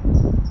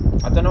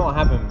 I don't know what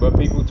happened. Were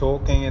people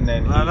talking and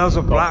then There was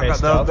a black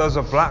pissed guy. off? There was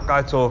a black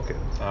guy talking.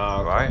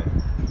 Oh, okay. Right,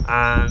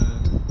 and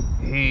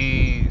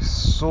he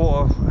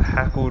sort of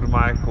heckled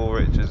Michael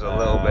Richards a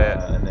little bit.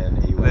 And then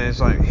he went. And then it's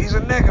like, he's a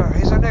nigger.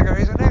 He's a nigger.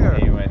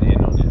 He went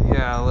in on it.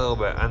 Yeah, a little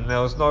bit, and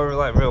there was no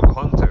like real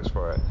context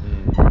for it.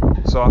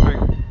 So I think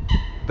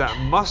that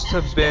must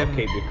have been.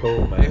 Gotta keep you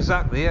cool, man.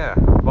 Exactly, yeah.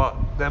 But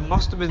there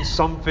must have been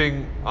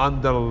something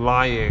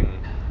underlying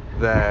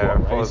there.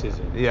 What,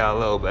 racism? Yeah, a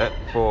little bit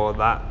for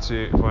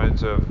him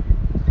to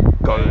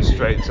go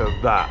straight to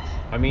that.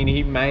 I mean,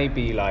 he may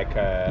be like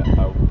a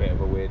bit of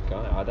a weird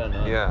guy. I don't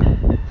know. Yeah.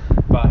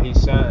 But he's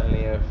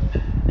certainly a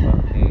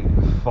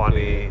fucking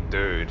funny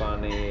dude.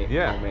 Funny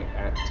comic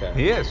actor.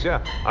 He is,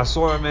 yeah. I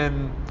saw him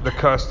in the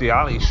Kirstie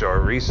Alley show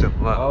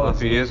recently. A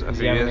few years. Is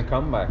he having a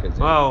comeback? Is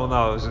he? Well,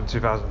 no, it was in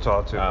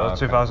 2012,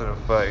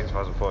 2013,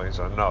 2014.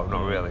 So no,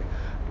 not really.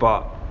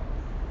 But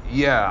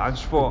yeah, I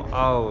just thought,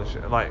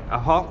 like a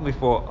half of me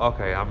thought,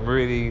 okay, I'm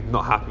really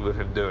not happy with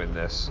him doing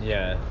this.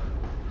 Yeah.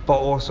 But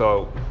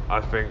also,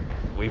 I think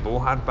we've all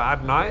had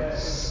bad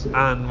nights,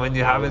 and when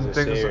you're having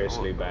things,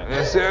 seriously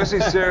bad.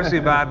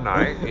 Seriously bad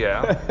night,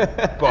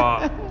 yeah.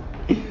 But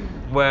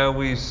where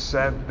we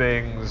said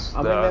things. I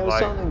mean, there was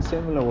something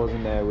similar,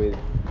 wasn't there, with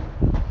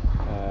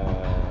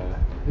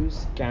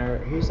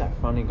who's that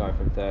funny guy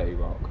from 30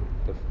 Rock,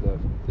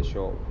 the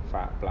short,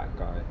 fat black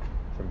guy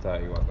from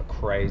 30 Rock, the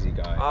crazy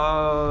guy.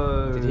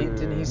 Oh.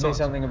 Didn't he say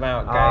something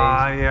about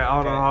gays? Yeah.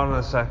 Hold on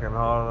a second.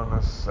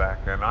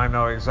 I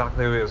know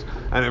exactly who he is,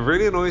 and it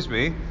really annoys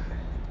me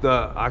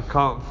that I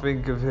can't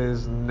think of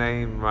his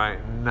name right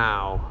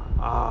now.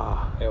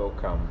 It'll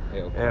come.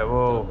 It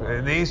will.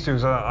 It needs to.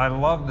 Because I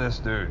love this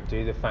dude.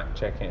 Do the fact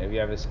checking. Have you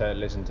ever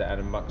listened to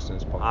Adam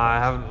Buxton's podcast? I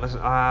haven't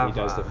listened. He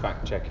does the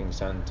fact checking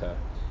Santa.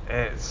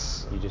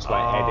 You just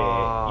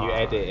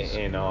edit it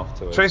in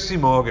afterwards. Tracy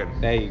Morgan.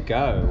 There you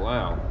go.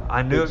 Wow.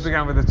 I knew it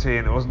began with a T,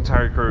 and it wasn't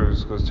Terry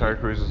Crews, because Terry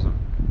Crews isn't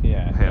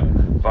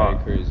him. Terry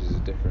Crews is a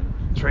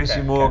different.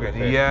 Tracy Morgan.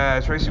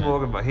 Tracy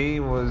Morgan, but he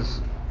was.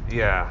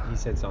 Yeah. He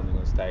said something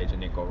on stage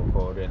and it got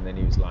recorded, and then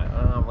he was like,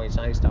 we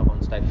say stuff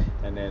on stage,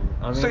 and then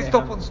say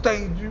stuff on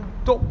stage. You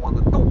don't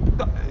want to.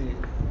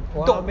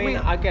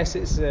 I guess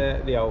it's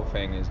the old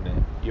thing, isn't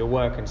it? You're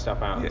working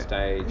stuff out on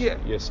stage. Yeah.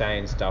 You're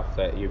saying stuff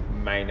that you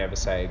may never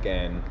say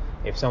again.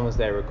 If someone's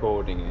there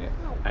recording it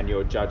and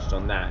you're judged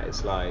on that,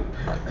 it's like,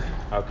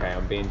 okay,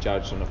 I'm being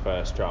judged on a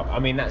first draft. I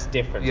mean, that's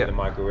different to the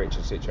Michael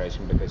Richards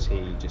situation, because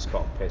he just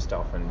got pissed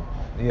off and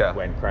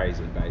went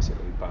crazy,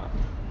 basically. But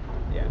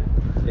yeah,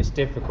 it's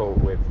difficult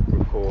with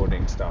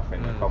recording stuff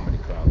in the comedy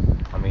club.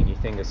 I mean, you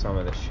think of some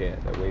of the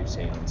shit that we've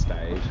seen on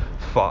stage.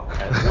 Fuck.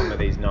 And some of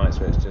these nights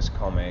where it's just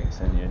comics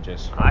and you're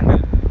just.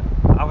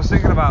 I was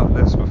thinking about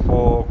this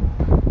before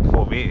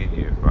meeting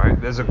you, right?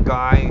 There's a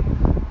guy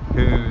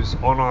who's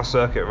on our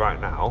circuit right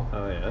now.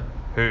 Oh yeah.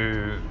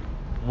 Who,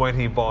 when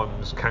he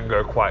bombs, can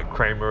go quite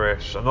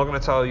Kramerish. I'm not going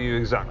to tell you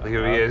exactly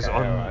who he is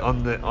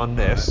on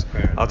this.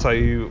 Right, I'll tell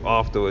you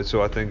afterwards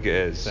who I think it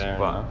is. Fair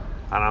enough.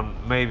 And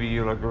maybe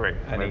you'll agree.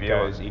 And maybe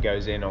he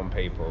goes in on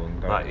people and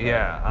goes.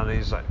 And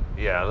he's like,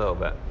 a little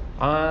bit.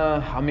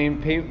 I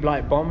mean, people,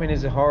 like, bombing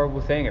is a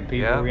horrible thing, and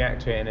people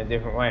react to it in a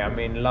different way. I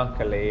mean,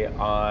 luckily,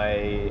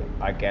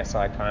 I guess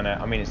I kind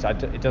of. I mean, it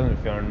doesn't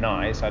feel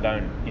nice. I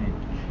don't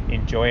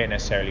enjoy it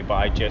necessarily, but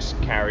I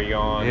just carry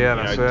on.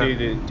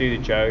 Do the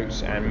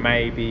jokes, and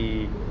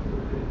maybe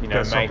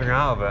get something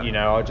out of it.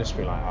 I'll just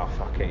be like, oh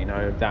fuck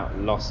it, that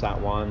lost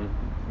that one,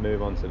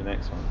 move on to the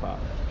next one. But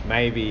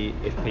maybe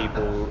if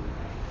people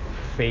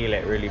feel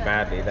it really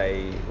badly,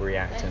 they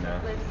react in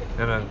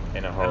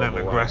a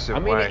horrible aggressive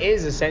way. I mean, it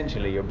is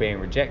essentially you're being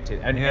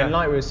rejected, and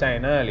like we were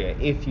saying earlier,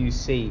 if you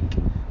seek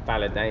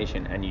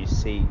validation and you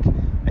seek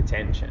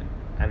attention,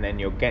 and then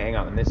you're getting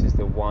up, and this is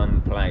the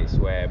one place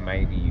where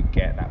maybe you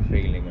get that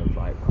feeling of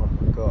like, oh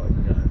my god,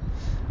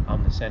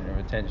 I'm the center of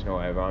attention or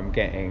whatever, I'm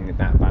getting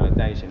that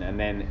validation, and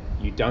then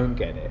you don't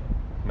get it.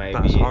 Maybe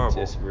it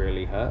just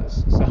really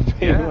hurts some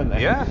people, and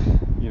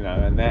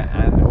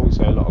and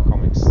also a lot of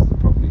comics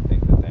probably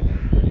think that they're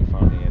really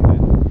funny, and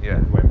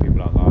then when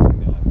people aren't laughing,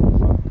 they're like, what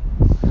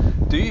the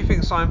fuck? Do you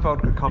think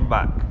Seinfeld could come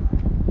back?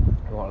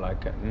 What,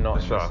 like not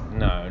the show?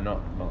 No,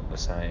 not the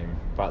same.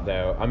 But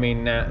there's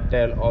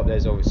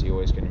obviously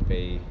always going to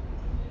be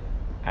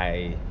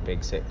a big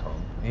sitcom.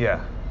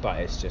 Yeah. But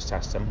it just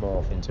has to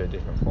morph into a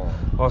different form.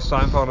 Well,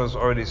 Seinfeld has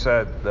already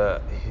said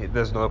that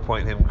there's no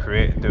point in him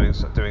doing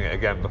it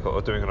again,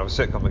 or doing another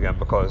sitcom again,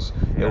 because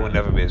it will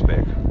never be as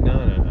big.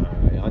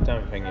 No. I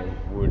don't think it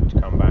would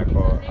come back,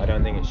 or I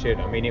don't think it should.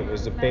 I mean, it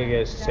was the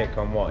biggest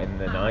sitcom in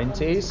the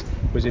 90s.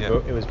 Was it? Yeah.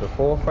 It was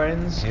before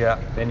Friends. Yeah.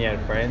 Then you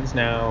had Friends.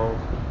 Now,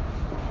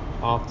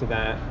 after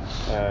that,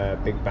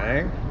 Big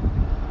Bang.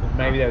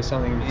 Maybe there was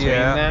something in between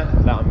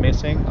that I'm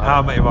missing. How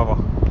I Met Your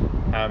Mother.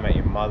 How I Met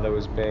Your Mother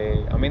was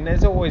big. I mean,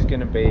 there's always going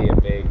to be a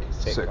big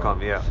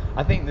sitcom. Yeah.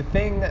 I think the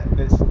thing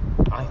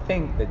I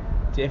think the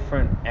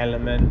different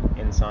element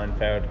in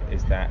Seinfeld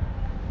is that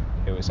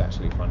it was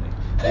actually funny.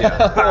 Yeah.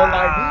 Or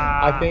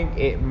I think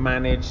it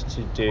managed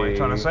to do. What are you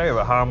trying to say?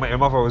 That How I Met Your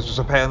Mother was just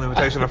a pale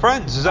imitation of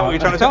Friends? Is that what you're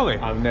trying to tell me?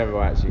 I've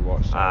never actually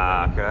watched it. Okay.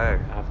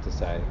 I have to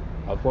say.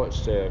 I've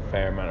watched a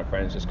fair amount of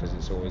Friends just because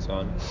it's always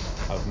on.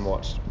 I've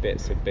watched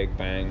bits of Big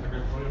Bang,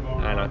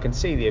 and I can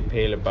see the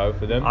appeal of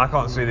both of them. I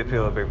can't see the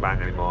appeal of Big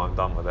Bang anymore. I'm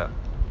done with it.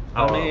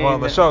 I mean,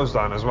 the show's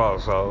done as well,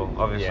 so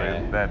obviously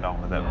Yeah. they're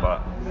done with it.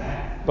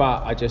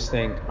 But I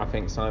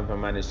think Seinfeld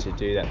managed to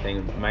do that thing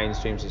of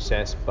mainstream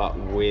success, but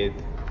with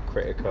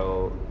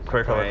critical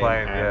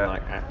acclaim, and yeah.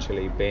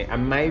 actually being,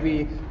 and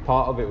maybe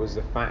part of it was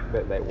the fact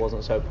that it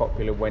wasn't so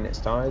popular when it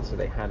started, so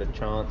they had a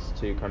chance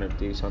to kind of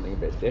do something a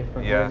bit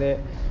different with it,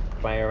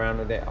 play around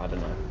with it. I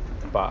don't know,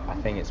 but I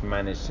think it's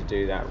managed to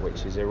do that,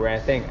 which is a rare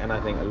thing, and I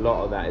think a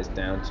lot of that is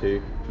down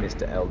to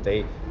Mr.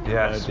 LD.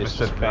 Yes, no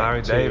Mr.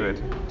 Larry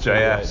David,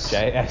 JS.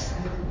 JS.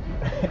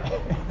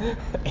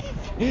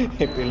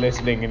 If you're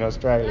listening in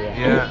Australia.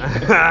 Yeah.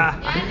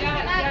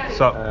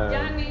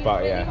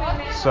 But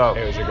yeah, So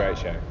it was a great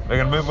show. we're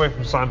going to move away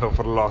from Seinfeld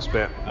for the last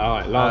bit.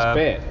 Alright, last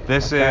bit.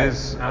 This Okay.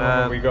 is. How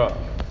long have we got?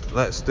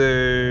 Let's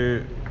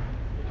do.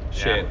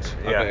 Shit.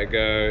 I better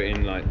go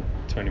in like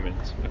 20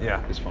 minutes. Okay,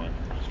 Yeah. It's fine.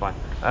 It's fine.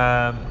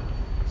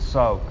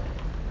 So,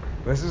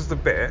 this is the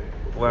bit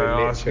where We're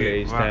I ask you.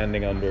 literally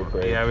standing under a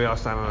bridge. Yeah, we are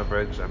standing on a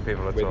bridge and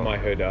people are with talking. my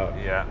hood up.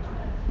 Yeah.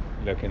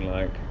 Looking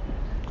like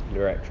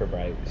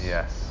retrobates.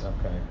 Yes.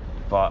 Okay.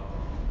 But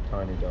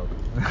Tiny dog.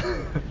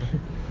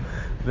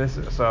 this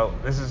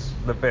is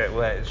the bit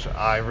which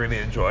I really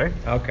enjoy.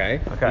 Okay.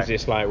 Is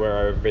this like where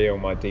I reveal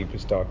my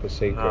deepest, darkest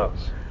secrets?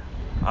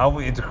 No. I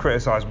want you to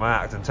criticise my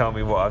act and tell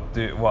me what I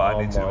do, what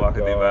I can do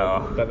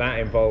better. But that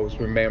involves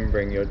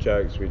remembering your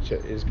jokes, which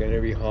is going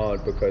to be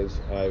hard because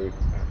I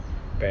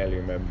barely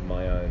remember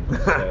my own.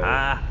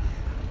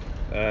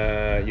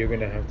 So you're going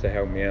to have to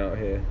help me out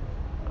here.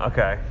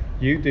 Okay.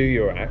 You do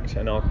your act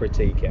and I'll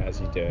critique it as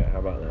you do it. How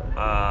about that?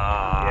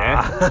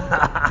 Yeah?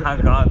 I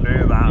can't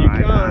do that. You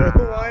right can't. now.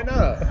 Why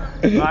not?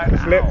 Right now.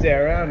 Flipped it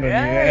around on you.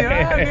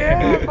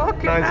 Yeah,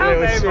 fucking nice hell,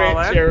 little Dave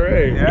Mullen.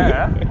 switcheroo.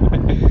 Yeah.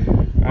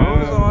 When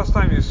was the last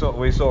time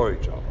we saw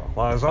each other?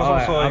 Like, the last time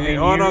I saw you.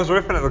 I was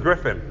riffing at the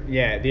Griffin.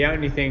 Yeah, the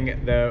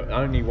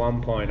only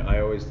one point I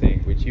always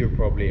think, which you're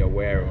probably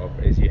aware of,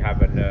 is you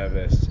have a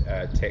nervous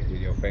tick with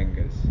your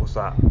fingers. What's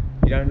that?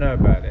 You don't know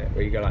about it,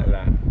 where you go like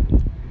that.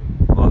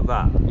 Like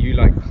that? You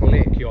like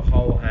click your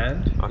whole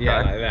hand. Okay.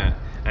 Yeah, like that.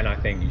 And I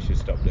think you should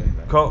stop doing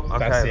that. Cool. Okay.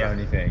 That's the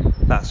only thing.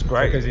 That's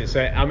great. Because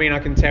I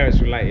can tell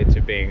it's related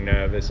to being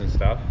nervous and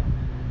stuff,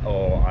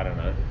 or I don't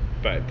know,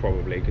 but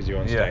probably because you're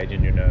on stage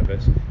and you're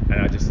nervous.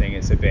 And I just think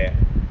it's a bit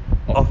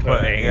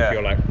off-putting if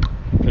you're like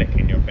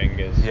flicking your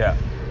fingers. Yeah.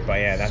 But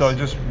yeah, that's. So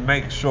just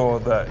make sure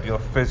that your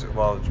physical.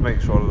 Well, just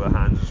make sure that the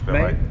hands just feel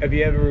like. Have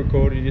you ever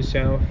recorded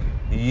yourself?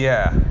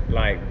 Yeah.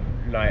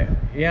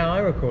 Yeah, I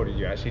recorded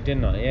you actually,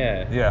 didn't I?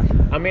 Yeah. Yeah.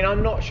 I mean,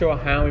 I'm not sure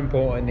how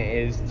important it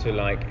is to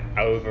like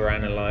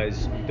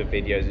overanalyze the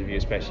videos of you,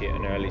 especially at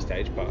an early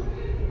stage, but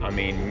I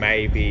mean,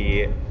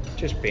 maybe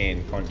just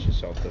being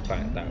conscious of the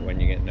fact that when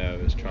you get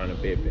nervous, trying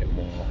to be a bit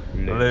more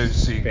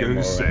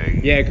loosey-goosey.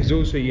 Yeah, because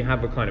also you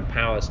have a kind of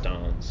power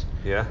stance.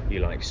 Yeah. You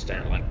like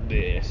stand like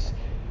this,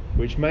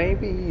 which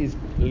maybe is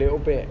a little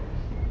bit.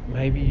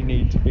 Maybe you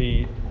need to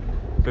be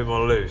a bit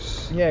more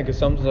loose. Yeah, because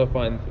sometimes I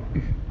find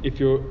if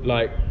you're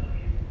like,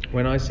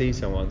 when I see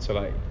someone, so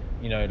like,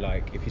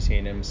 like if you see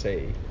an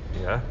MC,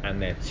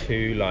 and they're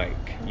too like,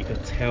 you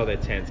can tell they're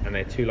tense and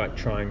they're too like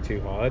trying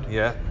too hard.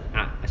 Yeah.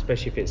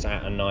 Especially if it's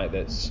at a night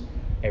that's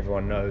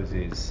everyone knows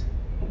is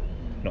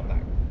not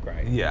that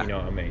great. Yeah. You know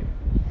what I mean?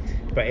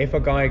 But if a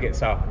guy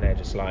gets up and they're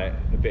just like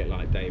a bit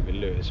like David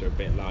Lewis or a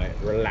bit like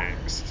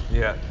relaxed,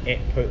 it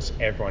puts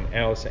everyone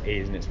else at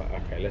ease and it's like,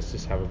 okay, let's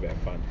just have a bit of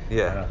fun.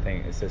 Yeah. And I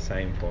think it's the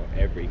same for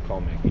every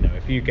comic.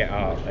 If you get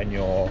up and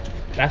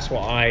that's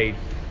what I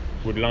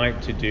would like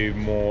to do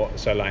more.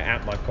 So like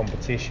at my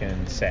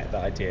competition set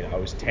that I did, I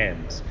was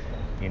tense,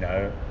 and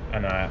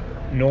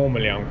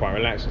normally I'm quite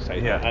relaxed on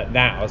stage. But at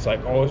that I was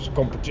like, oh, it's a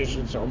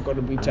competition, so I've got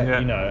to be tense,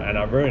 and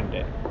I ruined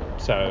it.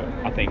 So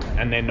I think,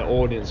 and then the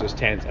audience was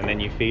tense, and then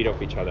you feed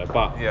off each other.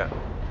 But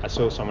I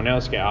saw someone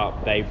else get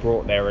up, they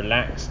brought their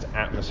relaxed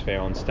atmosphere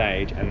on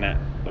stage, and that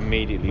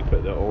immediately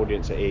put the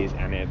audience at ease,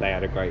 and they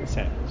had a great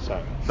set.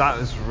 So that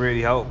was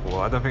really helpful.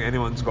 I don't think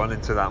anyone's gone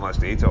into that much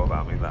detail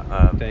about me.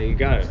 There you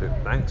go.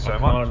 Thanks so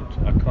much.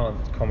 I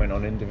can't comment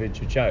on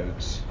individual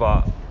jokes,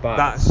 but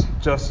that's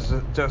that's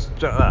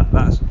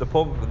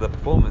the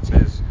performance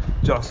is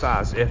just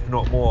as, if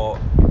not more,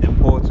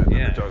 important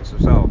than the jokes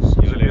themselves.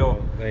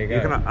 There you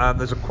go.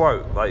 There's a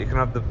quote like, you can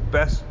have the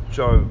best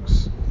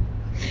jokes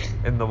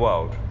in the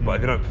world, but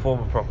if you don't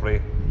perform it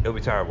properly, it'll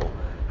be terrible.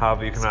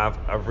 However, you can have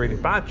a really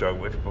bad joke,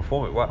 but if you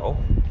perform it well,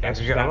 That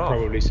you get a laugh.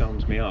 probably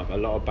sums me up. A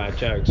lot of bad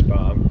jokes, but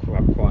I've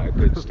quite a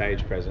good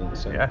stage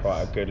presence and Yes.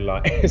 quite a good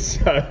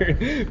so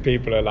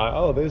people are like,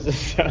 oh,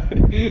 this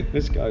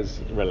guy's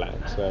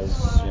relaxed. So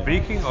yeah.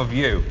 Speaking of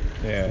you,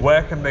 Yeah.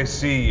 where can they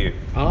see you?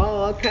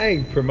 Oh,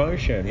 okay,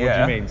 promotion. What do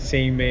Yeah. you mean?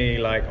 See me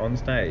like on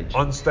stage?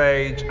 On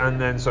stage and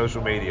then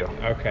social media.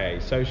 Okay,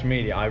 social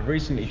media. I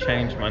recently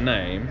changed my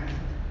name.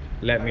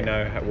 Let me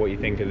know what you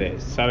think of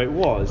this. So it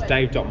was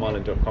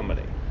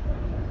dave.mullen.comedy.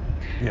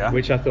 Yeah.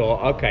 Which I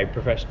thought, okay,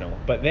 professional.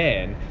 But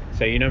then,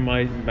 so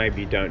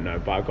maybe you don't know,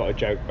 but I've got a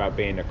joke about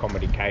being a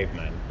comedy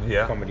caveman.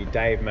 Yeah. Comedy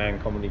Dave man,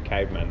 comedy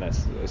caveman.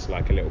 It's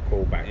like a little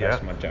callback. Yeah.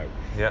 That's my joke.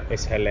 Yeah.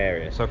 It's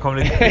hilarious. So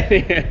comedy.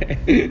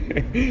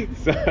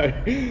 So,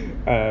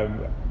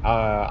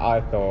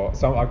 I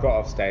thought, I got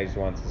off stage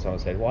once and someone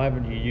said, why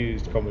haven't you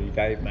used Comedy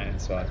Dave Man?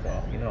 So I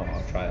thought,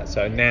 I'll try that.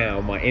 So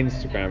now my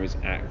Instagram is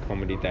at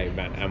Comedy Dave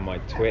Man and my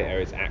Twitter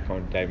is at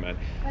Comedy Dave Man.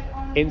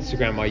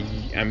 Instagram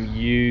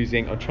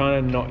I'm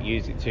trying to not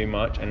use it too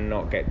much and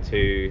not get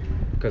too,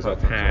 because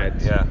I've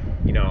had,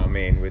 you know what I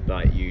mean, with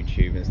like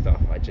YouTube and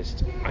stuff,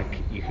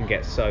 you can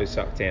get so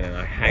sucked in and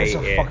I hate it.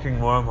 It's a fucking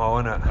wormhole,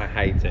 isn't it? I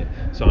hate it.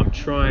 So I'm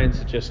trying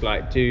to just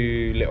like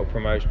do little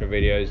promotional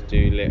videos,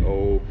 do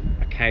little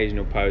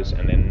occasional posts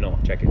and then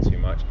not check it too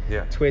much.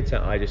 Yeah. Twitter,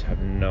 I just have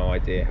no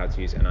idea how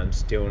to use it and I'm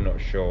still not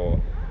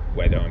sure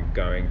whether I'm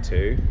going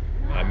to.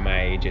 I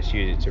may just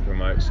use it to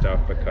promote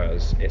stuff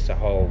because it's a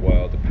whole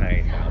world of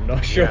pain that I'm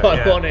not sure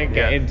I want to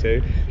get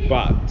into.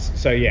 But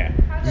so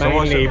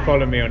mainly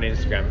follow me on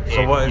Instagram if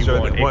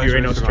you're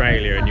in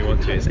Australia and you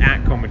want to. It's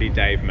at Comedy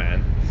Dave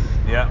Man.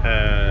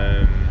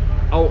 Yeah.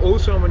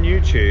 Also I'm on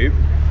YouTube.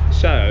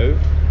 So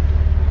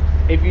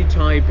if you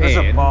type There's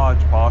a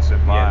barge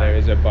passing by. Yeah, there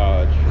is a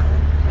barge.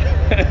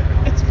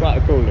 It's quite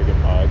a cool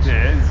looking barge. It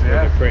is,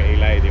 yeah. With a pretty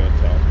lady on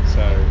top.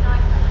 So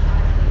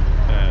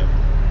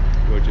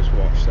we'll just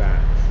watch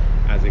that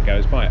as it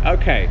goes by.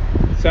 Okay,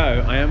 so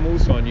I am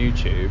also on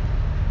YouTube.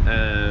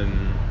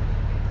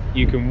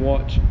 You can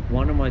watch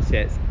one of my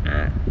sets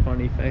at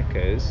Funny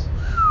Feckers,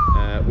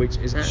 which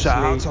is actually...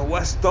 Shout out to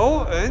West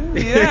Dalton,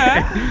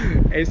 yeah!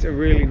 It's a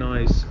really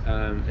nice...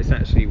 it's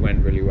actually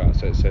went really well,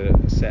 so it's a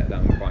set that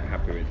I'm quite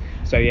happy with.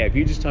 So yeah, if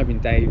you just type in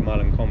Dave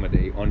Mullen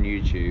Comedy on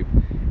YouTube,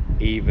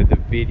 either the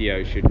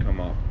video should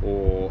come up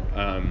or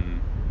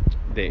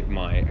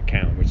my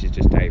account, which is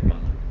just Dave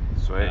Mullen.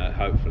 Sweet.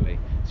 Hopefully.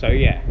 So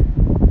yeah,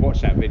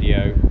 watch that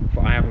video.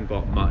 I haven't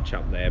got much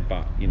up there,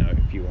 but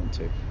if you want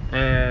to.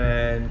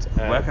 And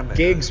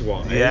gigs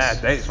wise,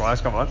 dates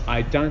wise, come on.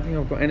 I don't think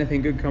I've got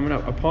anything good coming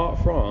up apart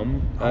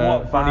from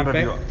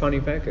Funny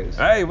Feckers.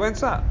 Hey,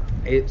 when's that?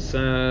 It's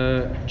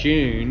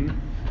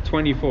June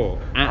 24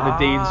 at the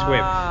Dean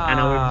Swift, and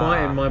I'm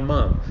inviting my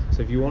mum.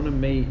 So if you want to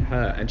meet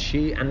her,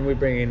 and we're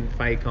bringing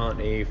fake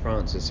Auntie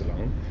Frances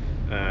along.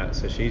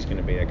 So she's going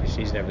to be there because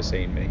she's never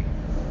seen me.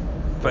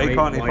 Fake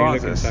Auntie Frances? Why are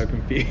you looking so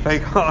confused?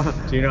 Fake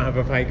Auntie? Do you not have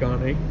a fake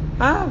auntie?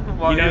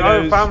 Well,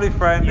 those family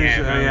friend. Who's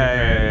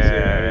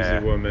a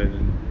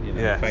woman.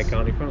 Fake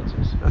Auntie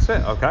Frances. That's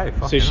it. Okay.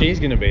 So she's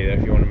going to be there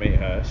if you want to meet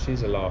her.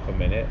 She's a laugh a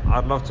minute.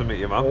 I'd love to meet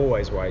your mum.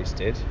 Always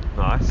wasted.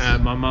 Nice.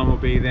 My mum will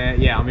be there.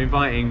 Yeah, I'm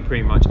inviting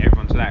pretty much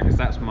everyone to that because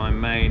that's my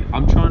main.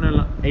 I'm trying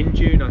to in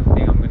June. I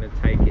think I'm going to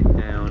take it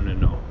down a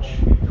notch.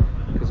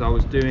 Because I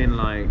was doing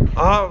like...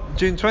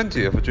 June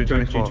 20th or June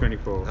 24th? June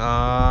 24th.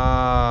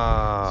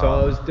 So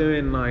I was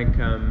doing like,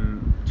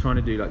 trying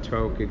to do like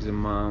 12 gigs a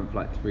month,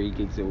 like 3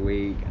 gigs a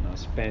week, and I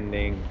was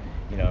spending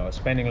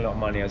a lot of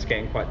money. I was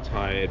getting quite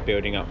tired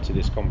building up to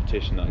this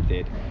competition that I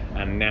did.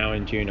 And now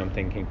in June I'm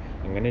thinking,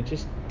 I'm going to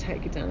just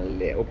take it down a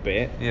little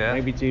bit. Yeah.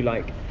 Maybe do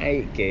like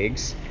 8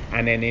 gigs.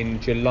 And then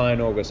in July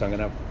and August I'm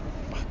going to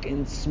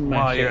fucking smash it.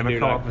 Well, you're going to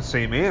come up and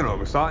see me in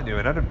August, aren't you,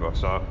 in Edinburgh?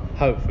 So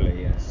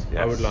hopefully, yes.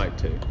 I would like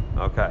to.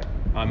 Okay.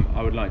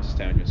 I would like to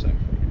stay on your sofa.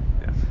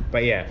 Yeah.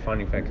 But yeah,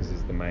 Funny Feckers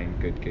is the main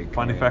good gig.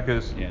 Funny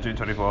Feckers, June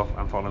 24th,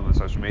 and follow them on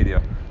social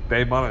media.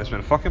 Dave Mullen, it's been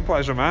a fucking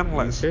pleasure, man.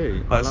 You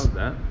too. I love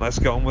that. Let's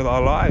get on with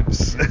our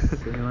lives. Yeah,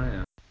 see you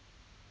later.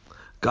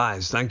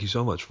 Guys, thank you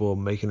so much for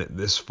making it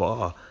this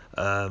far.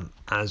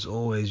 As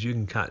always, you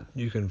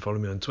can follow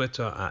me on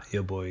Twitter at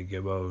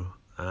yourboygibbo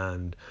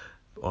and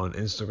on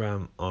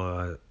Instagram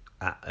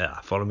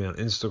follow me on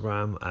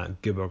Instagram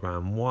at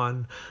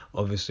Gibbogram1.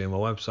 Obviously on my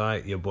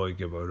website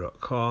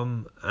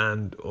yourboygibbo.com,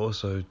 and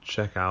also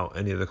check out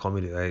any of the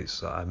comedy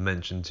dates that I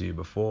mentioned to you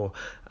before,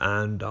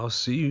 and I'll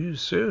see you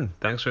soon.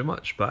 Thanks very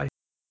much. Bye.